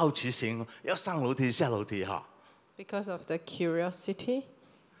这种好奇心，要上楼梯下楼梯哈。because of the curiosity.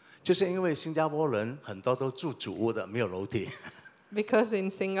 就是因为新加坡人很多都住主屋的，没有楼梯。Because in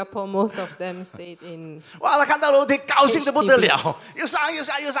Singapore, most of them stayed in 哇，他看到楼梯高兴得不得了，又上又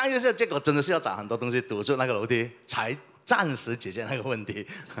下又上又下，结果真的是要找很多东西堵住那个楼梯，才暂时解决那个问题。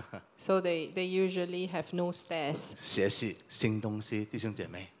So they usually have no stairs. 学习新东西，弟兄姐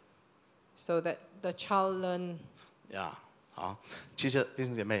妹。So that the child learn. 呀，好，其实弟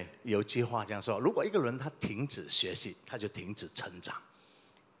兄姐妹有一句话这样说：如果一个人他停止学习，他就停止成长。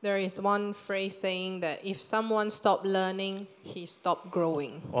There is one phrase saying that if someone stopped learning, he stopped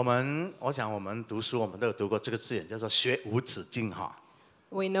growing. 我想我们读书，我们都有读过这个字眼，叫做学无止境哈。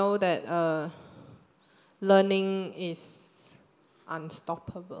We know that learning is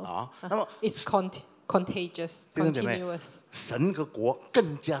unstoppable. 那么 It's contagious, 弟兄姐妹 continuous. 神的国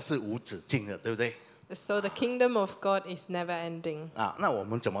更加是无止境的，对不对？ So the kingdom of God is never ending. 那我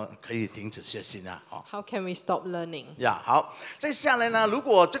们怎么可以停止学习呢？ How can we stop learning? 好，接下来呢，如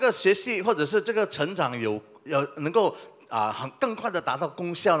果这个学习或者是这个成长有能够更快的达到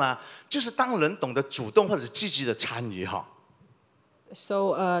功效呢，就是当人懂得主动或者积极的参与哈。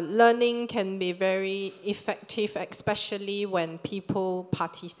So learning can be very effective, especially when people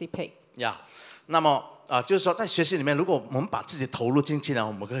participate. 那么就是说在学习里面，如果我们把自己投入进去呢，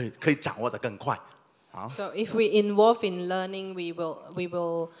我们可以掌握得更快。So if we involve in learning, we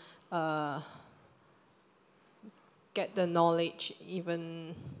will get the knowledge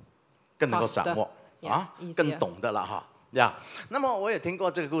even 更能够掌握 easier. 更懂得了哈。那么我也听过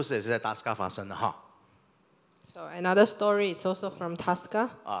这个故事，也是在达斯卡发生的哈。So another story, it's also from Tasca.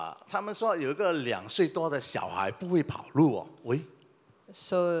 他们说有一个2岁多的小孩不会跑路哦，喂。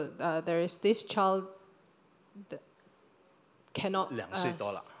So there is this child that cannot. 2岁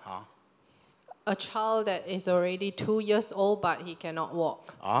多了A child that is already 2 years old, but he cannot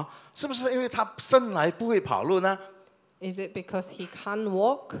walk. 是不是因为他生来不会跑路呢？ Is it because he can't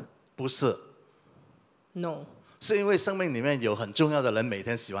walk? 不是， No. 是因为生命里面有很重要的人每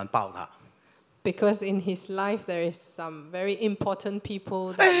天喜欢抱他。Because in his life there is some very important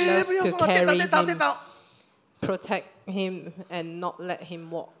people that loves to 跌 carry 倒 him, protect him, and not let him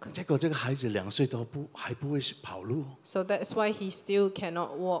walk. 结果这个孩子2岁多还不会跑路。 So that's why he still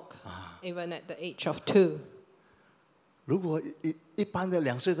cannot walk, even at the age of 2. 如果一般的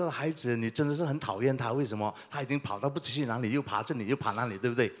2岁多的孩子，你真的是很讨厌他，为什么？他已经跑到不知去哪里，又爬这里又爬那里，对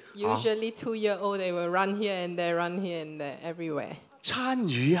不对？ Usually 2-year-old they will run here and there, run here and there, everywhere. 参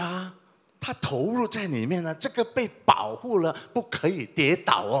与他投入在里面呢，这个被保护了，不可以跌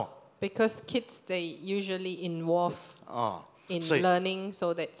倒哦。 Because kids they usually involve in learning,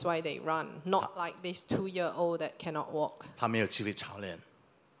 so that's why they run. Not like this 2-year-old that cannot walk. 他没有机会操练。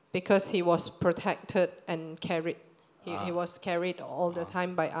 Because he was protected and carried. He was carried all the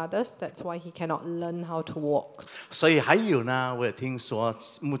time by others. That's why he cannot learn how to walk. 所以还有呢，我也听说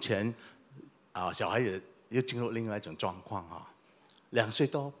目前小孩又进入另外一种状况2岁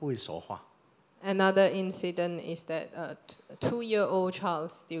多不会说话。 Another incident is that a 2-year-old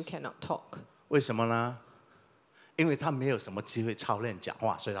child still cannot talk. 为什么呢？因为他没有什么机会操练讲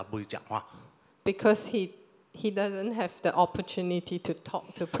话，所以他不会讲话。 Because he doesn't have the opportunity to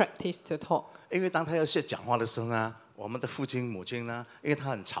talk, to practice to talk. 因为当他要学讲话的时候呢，我们的父亲母亲呢，因为他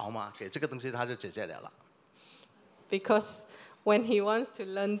很吵嘛，给这个东西他就解决了。 Because when he wants to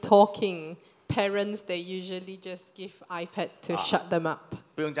learn talking, parents they usually just give iPad to shut them up.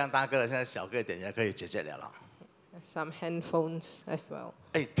 不用这样大个了，现在小个一点也可以解决了。 Some handphones as well.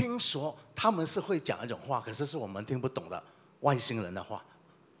 听说他们是会讲一种话，可是是我们听不懂的外星人的话。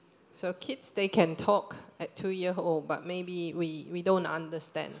 So kids they can talk at 2-year-old, but maybe we don't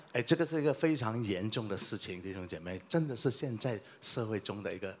understand. 这个是一个非常严重的事情，弟兄姐妹，真的是现在社会中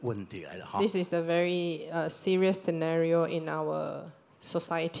的一个问题来的哈。 This is a very serious scenario in our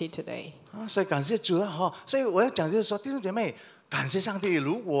society today. 所以感谢主了所以我要讲就是说，弟兄姐妹，感谢上帝。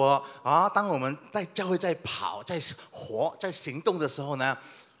如果当我们在教会在跑、在活、在行动的时候呢，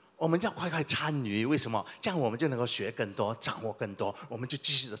我们要快快参与。为什么？这样我们就能够学更多、掌握更多，我们就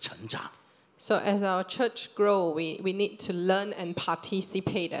继续的成长。 So as our church grow, we need to learn and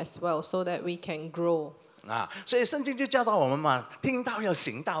participate as well, so that we can grow. 所以圣经就教导我们嘛，听到要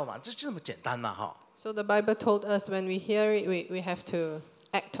行道嘛，就这么简单嘛So the Bible told us when we hear it, we have to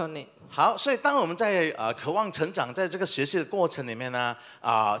act on it. 好，所以当我们在渴望成长，在这个学习的过程里面呢，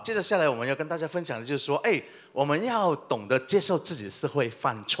接着下来我们要跟大家分享的就是说，我们要懂得接受自己是会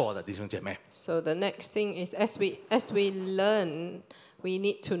犯错的，弟兄姐妹。 So the next thing is as we learn, we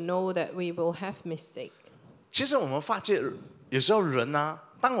need to know that we will have mistake. 其实我们发觉有时候人呢，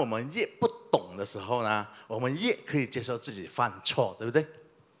当我们越不懂的时候呢，我们越可以接受自己犯错，对不对？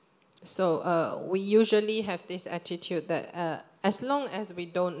 So we usually have this attitude that as long as we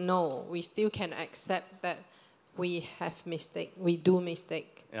don't know, we still can accept that we have mistake, we do mistake.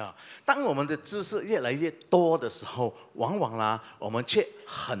 当我们的知识越来越多的时候，往往呢，我们却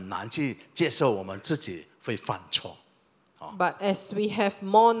很难去接受我们自己会犯错。 But as we have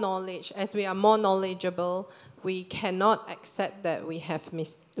more knowledge, as we are more knowledgeable, we cannot accept that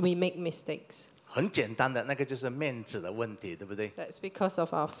we make mistakes. 很简单的，那个就是面子的问题，对不对？ That's because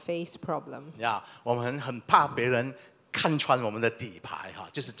of our face problem. 我们很怕别人看穿我们的底牌哈，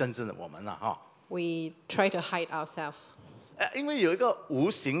就是真正的我们了哈。 We try to hide ourselves 因为有一个无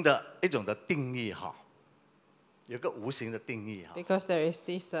形的一种的定义哈，有一个无形的定义哈， because there is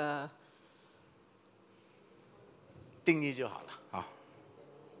this 定义就好了啊。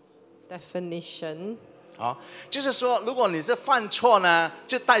 definition. 好，就是说，如果你是犯错呢，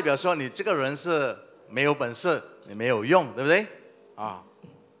就代表说你这个人是没有本事，你没有用，对不对？啊，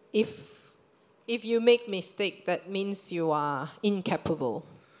 If you make mistake, that means you are incapable.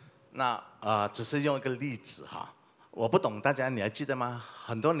 那只是用一个例子哈，我不懂大家你还记得吗？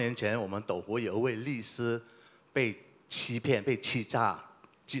很多年前我们斗湖有一位律师被欺骗、被欺诈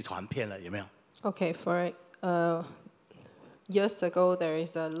集团骗了，有没有？ Okay, years ago, there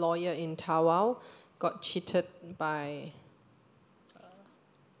is a lawyer in Tawau got cheated by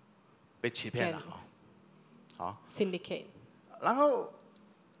被欺骗 scam 了，好， syndicate. 然后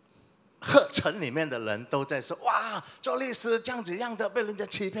课程里面的人都在说，哇，做律师这样子样的被人家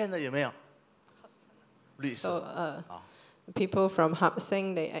欺骗了，有没有？律师 So people from Hap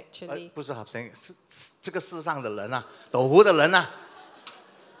Seng, they actually 不是好声，是这个世上的人啊，斗湖的人啊。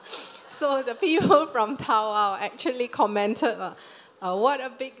 so the people from Tawau actually commented, "What a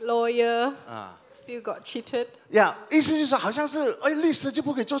big lawyer! Still got cheated." 意思就是说，好像是律师就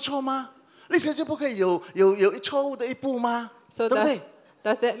不可以做错吗？律师就不可以有错误的一步吗？ So 对不对？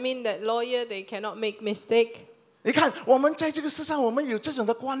 does that mean that lawyer they cannot make mistake? 你看，我们在这个世上，我们有这种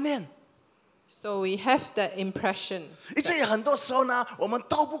的观念， So we have that impression. 以至于很多时候呢，我们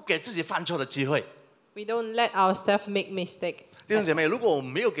都不给自己犯错的机会。 We don't let ourselves make mistake. 弟兄姐妹，如果我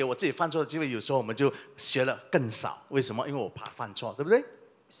没有给我自己犯错的机会，有时候我们就学了更少。为什么？因为我怕犯错，对不对？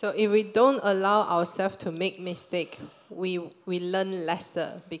 So if we don't allow ourselves to make mistake, we learn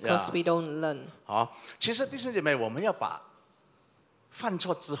lesser because Yeah. we don't learn. 好，其实弟兄姐妹，我们要把犯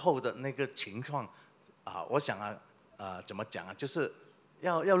错之后的那个情况我想怎么讲啊？就是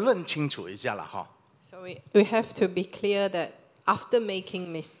要认清楚一下了哈。 So we have to be clear that after making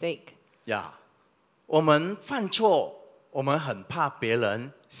mistake, 我们犯错，我们很怕别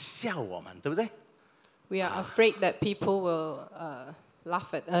人笑我们，对不对？ we are afraid that people will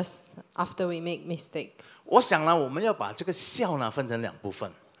laugh at us after we make mistake. 我想呢，我们要把这个笑呢分成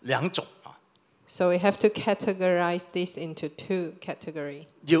两种啊。 So we have to categorize this into two categories.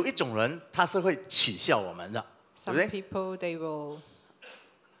 有一种人他是会取笑我们的，对 Some 不对？ people they will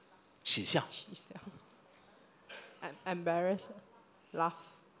取笑， embarrass, laugh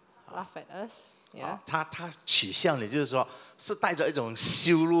at us. Yeah. 他取笑你，就是说是带着一种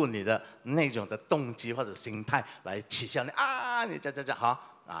羞辱你的那种的动机或者心态来取笑你啊，你这好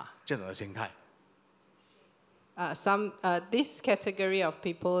这种的心态。 This category of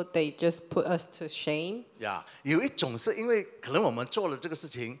people, they just put us to shame. 有一种是因为可能我们做了这个事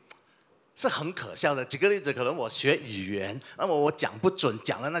情是很可笑的。举个例子，可能我学语言，那么我讲不准，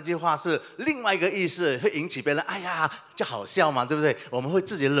讲的那句话是另外一个意思，会引起别人哎呀就好笑嘛，对不对？我们会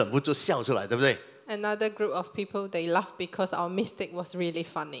自己忍不住笑出来，对不对？ Another group of people, they laugh because our mistake was really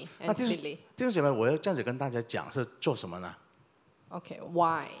funny and silly. 弟兄姐妹，我要这样子跟大家讲是做什么呢？ Okay,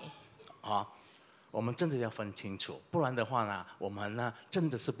 why? 我们真的要分清楚，不然的话呢，我们呢真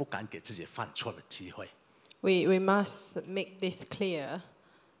的是不敢给自己犯错的机会。 We must make this clear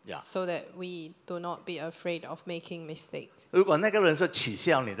Yeah. so that we do not be afraid of making mistake. 如果那个人是取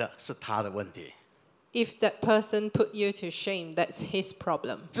笑你的，是他的问题， If that person put you to shame, that's his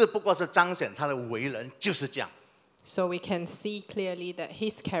problem. 只不过是彰显他的为人就是这样。 So we can see clearly that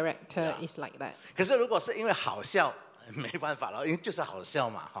his character Yeah. is like that. 可是如果是因为好笑，没办法了，因为就是好笑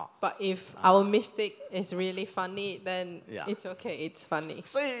嘛，But if our mistake is really funny, then Yeah. it's okay, it's funny.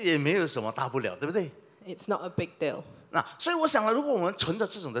 所以也没有什么大不了，对不对？ It's not a big deal. 所以我想了，如果我们存着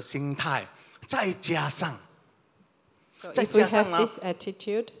这种的心态，再加上 So 再 if we 加上 have 呢 this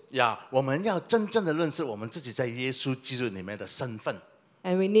attitude, 我们要真正的认识我们自己在耶稣基督里面的身份，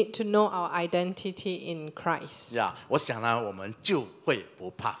 and we need to know our identity in Christ. 我想呢，我们就会不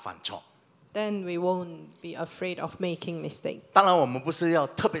怕犯错。then we won't be afraid of making mistakes. 当然，我们不是要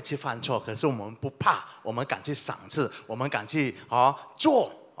特别去犯错，可是我们不怕，我们敢去赏赐，我们敢去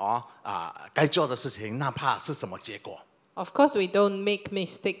做该做的事情，哪怕是什么结果。Of course, we don't make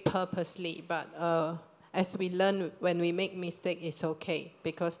mistake purposely, but as we learn, when we make mistake, it's okay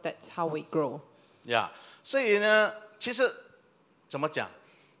because that's how we grow. 所以呢，其实怎么讲，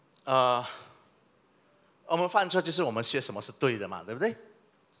我们犯错就是我们学什么是对的嘛，对不对？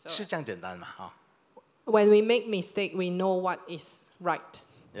是这样简单嘛，When we make mistake, we know what is right,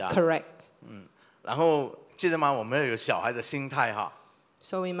 correct. 然后记得吗？我们要有小孩的心态哈。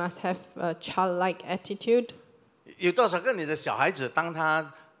So we must have a childlike attitude. 有多少个你的小孩子，当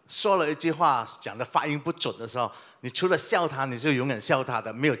他说了一句话讲的发音不准的时候，你除了笑他，你就永远笑他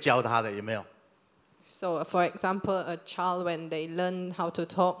的，没有教他的，有没有？ So, for example, a child, when they learn how to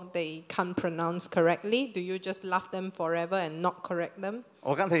talk, they can't pronounce correctly. Do you just laugh them forever and not correct them?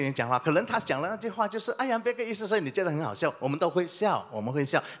 我刚才已经讲话，可能他讲了那句话就是哎呀别个意思，所以你觉得很好笑，我们都会笑，我们会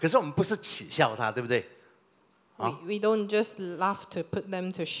笑，可是我们不是取笑他，对不对？ We don't just laugh to put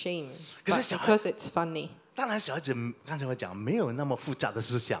them to shame, 可是 but 小孩 because it's funny. 当然，小孩子刚才我讲没有那么复杂的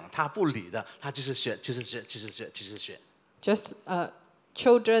思想，他不理的，他就是学，就是学，就是学，就是学。 Just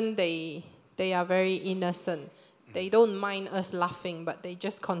children, they are very innocent. They don't mind us laughing, but they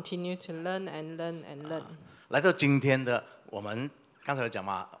just continue to learn and learn and learn. 来到今天的我们，刚才我讲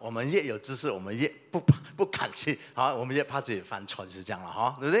嘛，我们越有知识，我们越不敢去，我们越怕自己犯错，就是这样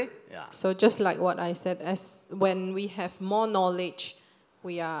了，对不对？ So just like what I said, as when we have more knowledge,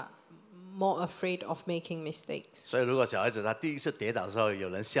 we are more afraid of making mistakes. 所以，如果小孩子他第一次跌倒的时候，有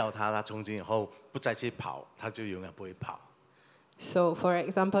人笑他，他从今以后不再去跑，他就永远不会跑。 So, for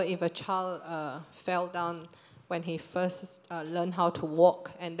example, if a child fell down when he first learned how to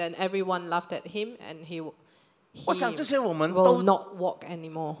walk, and then everyone laughed at him, and he 我想这些我们 will 都 not walk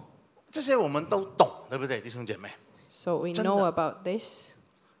anymore. 这些我们都懂，对不对，弟兄姐妹？ So we 真的。 know about this.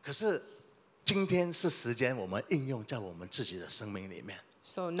 可是今天是时间，我们应用在我们自己的生命里面，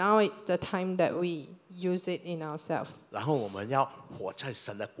 So now it's the time that we use it in ourselves, 然后我们要活在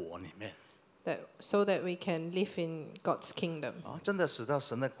神的国里面， so that we can live in God's kingdom. 真的使到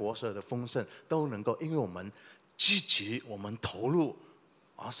神的国所有的丰盛都能够，因为我们积极，我们投入，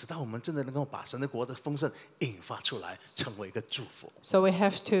使到我们真的能够把神的国的丰盛引发出来，成为一个祝福。 So we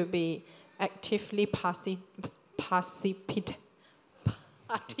have to be actively participating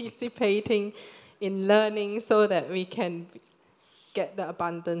in learning so that we can get the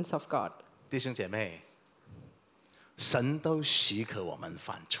abundance of God. 弟兄姐妹，神都许可我们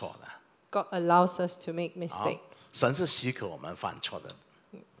犯错的， God allows us to make mistakes. 神是许可我们犯错的。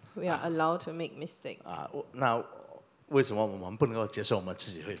 We are allowed to make mistakes. 那为什么我们不能够接受我们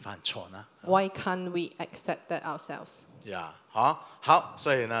自己会犯错呢？ Why can't we accept that ourselves? 好，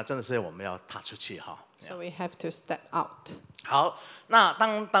所以呢，真的是我们要踏出去哈。 So we have to step out. 好，那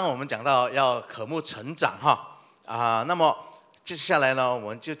当我们讲到要渴慕成长那么接下来呢，我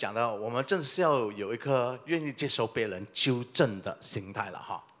们就讲到我们真是要有一颗愿意接受别人纠正的心态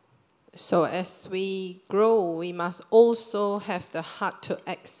了 So as we grow, we must also have the heart to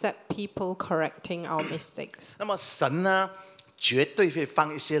accept people correcting our mistakes. 那么神呢，绝对会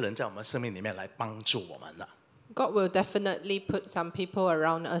放一些人在我们生命里面来帮助我们的 God will definitely put some people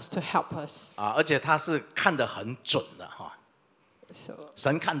around us to help us. 而且他是看得很准的So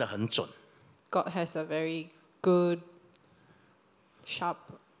神看得很准。 God has a very good, sharp.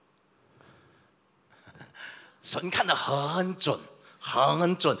 神看得很准，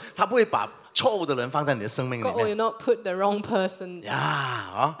很准，他不会把错误的人放在你的生命里 God will 面 not put the wrong person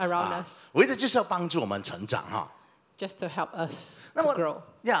呀around us 为的就是要帮助我们成长 just to help us 那 to 么 grow.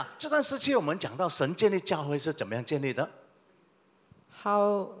 这段时期我们讲到神建立教会是怎么样建立的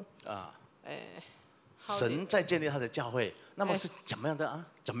How 神 did- 在建立他的教会，那么是怎么样的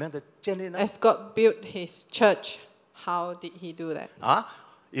怎么样的建立呢？ as God built His church, how did He do that?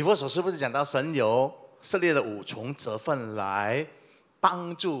 以弗所书不是讲到神有设立了5重责分来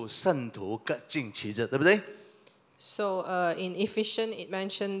帮助圣徒各尽其职，对不对？ So in Ephesians, it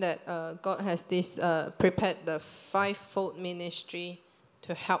mentioned that God has this prepared the fivefold ministry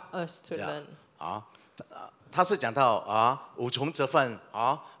to help us to learn. 他是讲到5重责分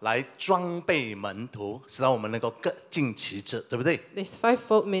来装备门徒，使到我们能够各尽其职，对不对？ This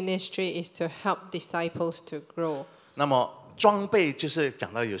fivefold ministry is to help disciples to grow. 那么装备就是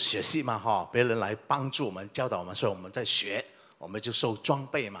讲到有学习嘛别人来帮助我们、教导我们，所以我们在学，我们就受装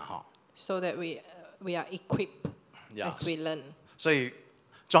备嘛So that we are equipped as we learn. 所以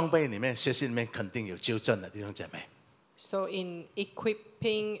装备里面、学习里面肯定有纠正的弟兄姐妹。So in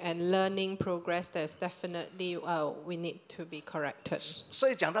equipping and learning progress, there's definitely we need to be corrected. 所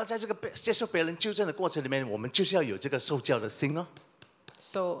以讲到在这个接受别人纠正的过程里面，我们就是要有这个受教的心哦。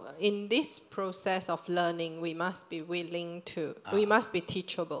So in this process of learning, we must be willing to, we must be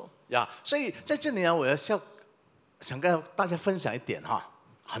teachable. 呀，所以在这里呢，我想跟大家分享一点哈，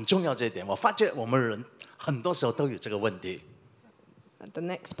很重要这一点。我发觉我们人很多时候都有这个问题。The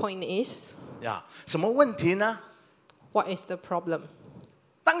next point is, 呀，什么问题呢？ what is the problem?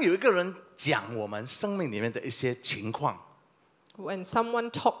 当有一个人讲我们生命里面的一些情况， When someone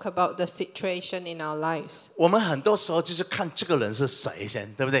talk about the situation in our lives, 我们很多时候就是看这个人是谁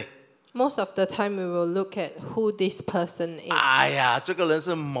先，对不对？ most of the time we will look at who this person is. 哎呀，这个人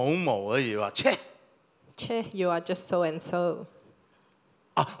是某某而已吧，切 Che, you are just so and so.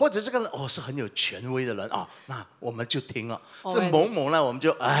 啊，或者这个人是很有权威的人啊，那我们就听了。哦是某某呢，我们就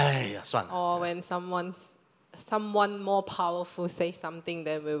哎呀算了。 Or when someone more powerful say something,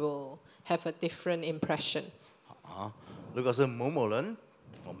 then we will have a different impression. 啊，如果是某某人，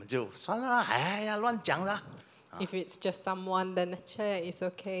我们就算了，哎呀乱讲啦。 If it's just someone, then che, it's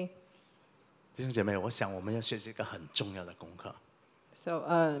okay. 弟兄姐妹，我想我们要学习一个很重要的功课。 So,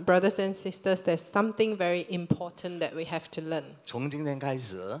 brothers and sisters, there's something very important that we have to learn. 从今天开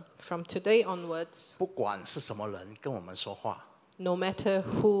始， From today onwards, 不管是什么人跟我们说话， no matter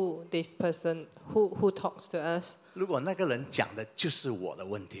who this person, who talks to us, 如果那个人讲的就是我的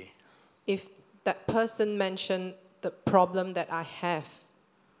问题， if that person mentioned the problem that I have,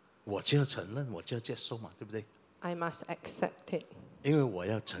 我就要承认，我就要接受嘛，对不对？ I must accept it. 因为我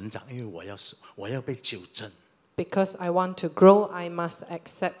要成长，因为我要被纠正。 Because I want to grow, I must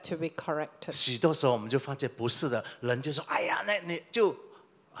accept to be corrected. 许多时候我们就发现不是的，人就说：“哎呀，那你就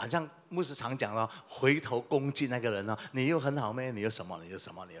好像牧师常讲了，回头攻击那个人呢，你又很好咩？你有什么？你有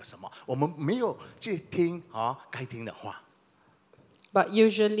什么？你有什么？”我们没有去听该听的话。 But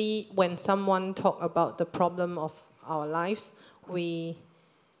usually, when someone talk about the problem of our lives, we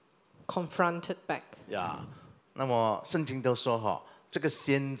confront it back. 呀，那么圣经都说这个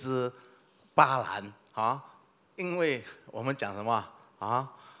先知巴兰因为我们讲什么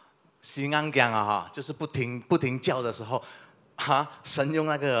西安讲就是不停叫的时候，神用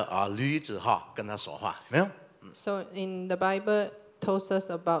那个驴子跟他说话，没有？ So in the Bible, tells us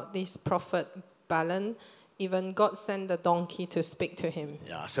about this prophet Balaam. Even God sent the donkey to speak to him.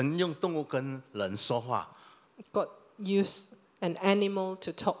 呀，神用动物跟人说话， God used an animal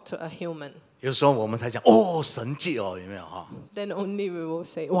to talk to a human. 有时候我们才讲神迹有没有Then only we will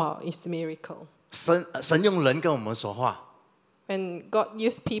say, wow, it's a miracle. 神用人跟我们说话， When God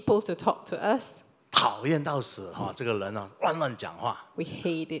used people to talk to us, 讨厌到死这个人乱讲话 we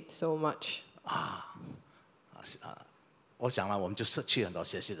hate it so much. 我想了，我们就失去很多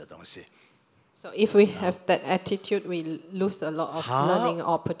学习的东西。 So if we have that attitude, we lose a lot of 好。 learning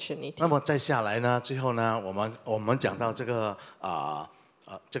opportunity. 那么再下来呢，最后呢，我们讲到这个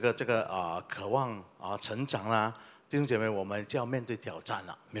渴望成长啦，弟兄姐妹，我们就要面对挑战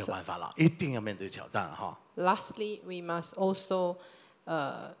了，没有办法了，一定要面对挑战哈。 Lastly, we must also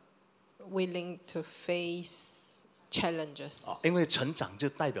willing to face challenges. 因为成长就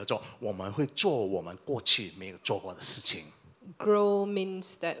代表着我们会做我们过去没有做过的事情。 Grow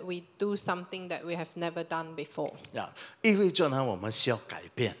means that we do something that we have never done before. 意味着呢，我们需要改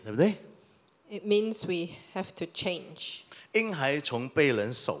变，对不对？ It means we have to change. 婴孩从被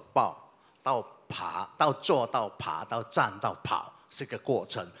人手抱到爬，到坐，到爬，到站，到跑，是个过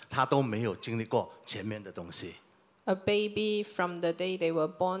程，他都没有经历过前面的东西。 A baby from the day they were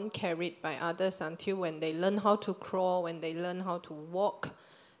born, carried by others until when they learn how to crawl, when they learn how to walk,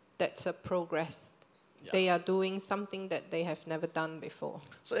 that's a progress. They are doing something that they have never done before.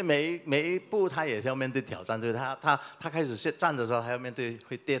 所以每一步他也是要面对挑战，对不对？他开始站的时候，他要面对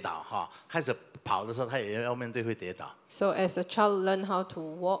会跌倒开始跑的时候，他也要面对会跌倒。 So as a child learn how to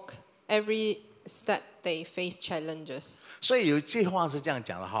walk, every step they face challenges. 所以有一句话是这样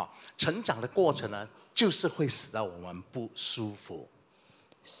讲的成长的过程呢，就是会使到我们不舒服。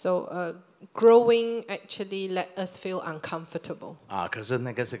 So growing actually let us feel uncomfortable 可是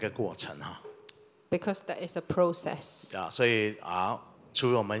那个是个过程because that is a process. 所以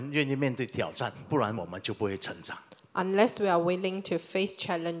除了我们愿意面对挑战，不然我们就不会成长。 Unless we are willing to face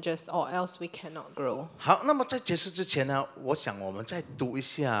challenges, or else we cannot grow. 好，那么在结束之前呢，我想我们再读一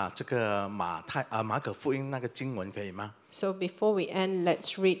下这个马可福音那个经文，可以吗？ So before we end,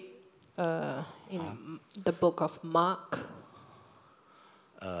 let's read in the book of Mark.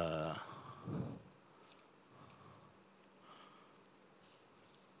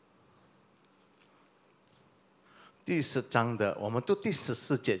 第10章的，我们读第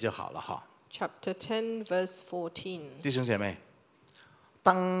14节就好了 Chapter 10, verse 14. 弟兄姐妹，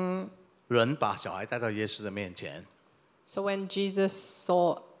当人把小孩带到耶稣的面前， So when Jesus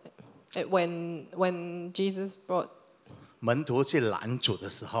saw, when Jesus brought, 门徒去拦阻的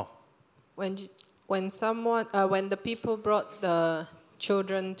时候， when the people brought the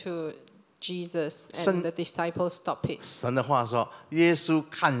children to Jesus and the disciples stopped it. 神的话说，耶稣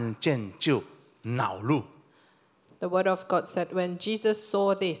看见就恼怒。 The word of God said, when Jesus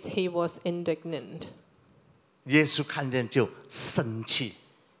saw this, he was indignant. 耶稣看见就生气。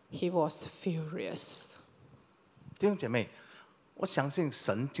 He was furious. 弟兄姐妹，我相信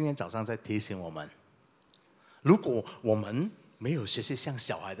神今天早上在提醒我们，如果我们没有学习像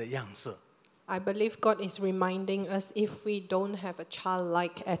小孩的样式， I believe God is reminding us if we don't have a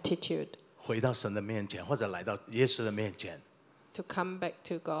childlike attitude 回到神的面前，或者来到耶稣的面前， to come back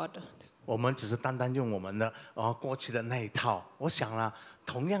to God. 我们只是单单用我们的过去的那一套。我想啦，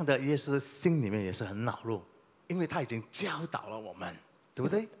同样的，耶稣的心里面也是很恼怒，因为他已经教导了我们，对不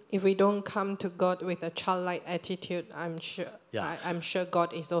对？ If we don't come to God with a childlike attitude, I'm sure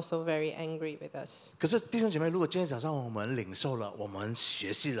God is also very angry with us. 可是弟兄姐妹，如果今天早上我们领受了，我们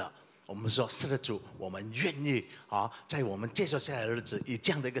学习了，我们说是的主，我们愿意在我们接受下来的日子，以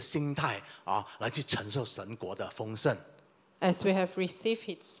这样的一个心态来去承受神国的丰盛。 As we have received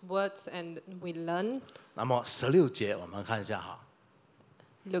His words and we learn, 那么16节我们看一下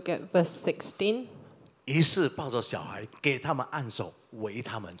look at verse 16. 于是抱着小孩，给他们按手，为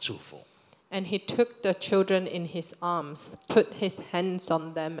他们祝福。 And he took the children in his arms, put his hands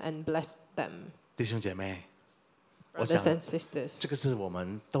on them, and blessed them. 弟兄姐妹，我 Brothers 想 and sisters, 这个是我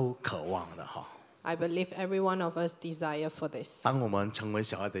们都渴望的I believe every one of us desire for this. 当我们成为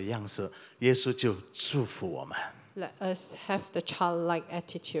小孩的样式，耶稣就祝福我们。 Let us have the childlike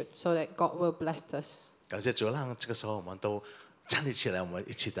attitude so that God will bless us. 感谢主，让这个时候我们都站立起来，我们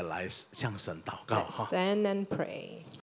一起的来向神祷告 Let's stand and pray.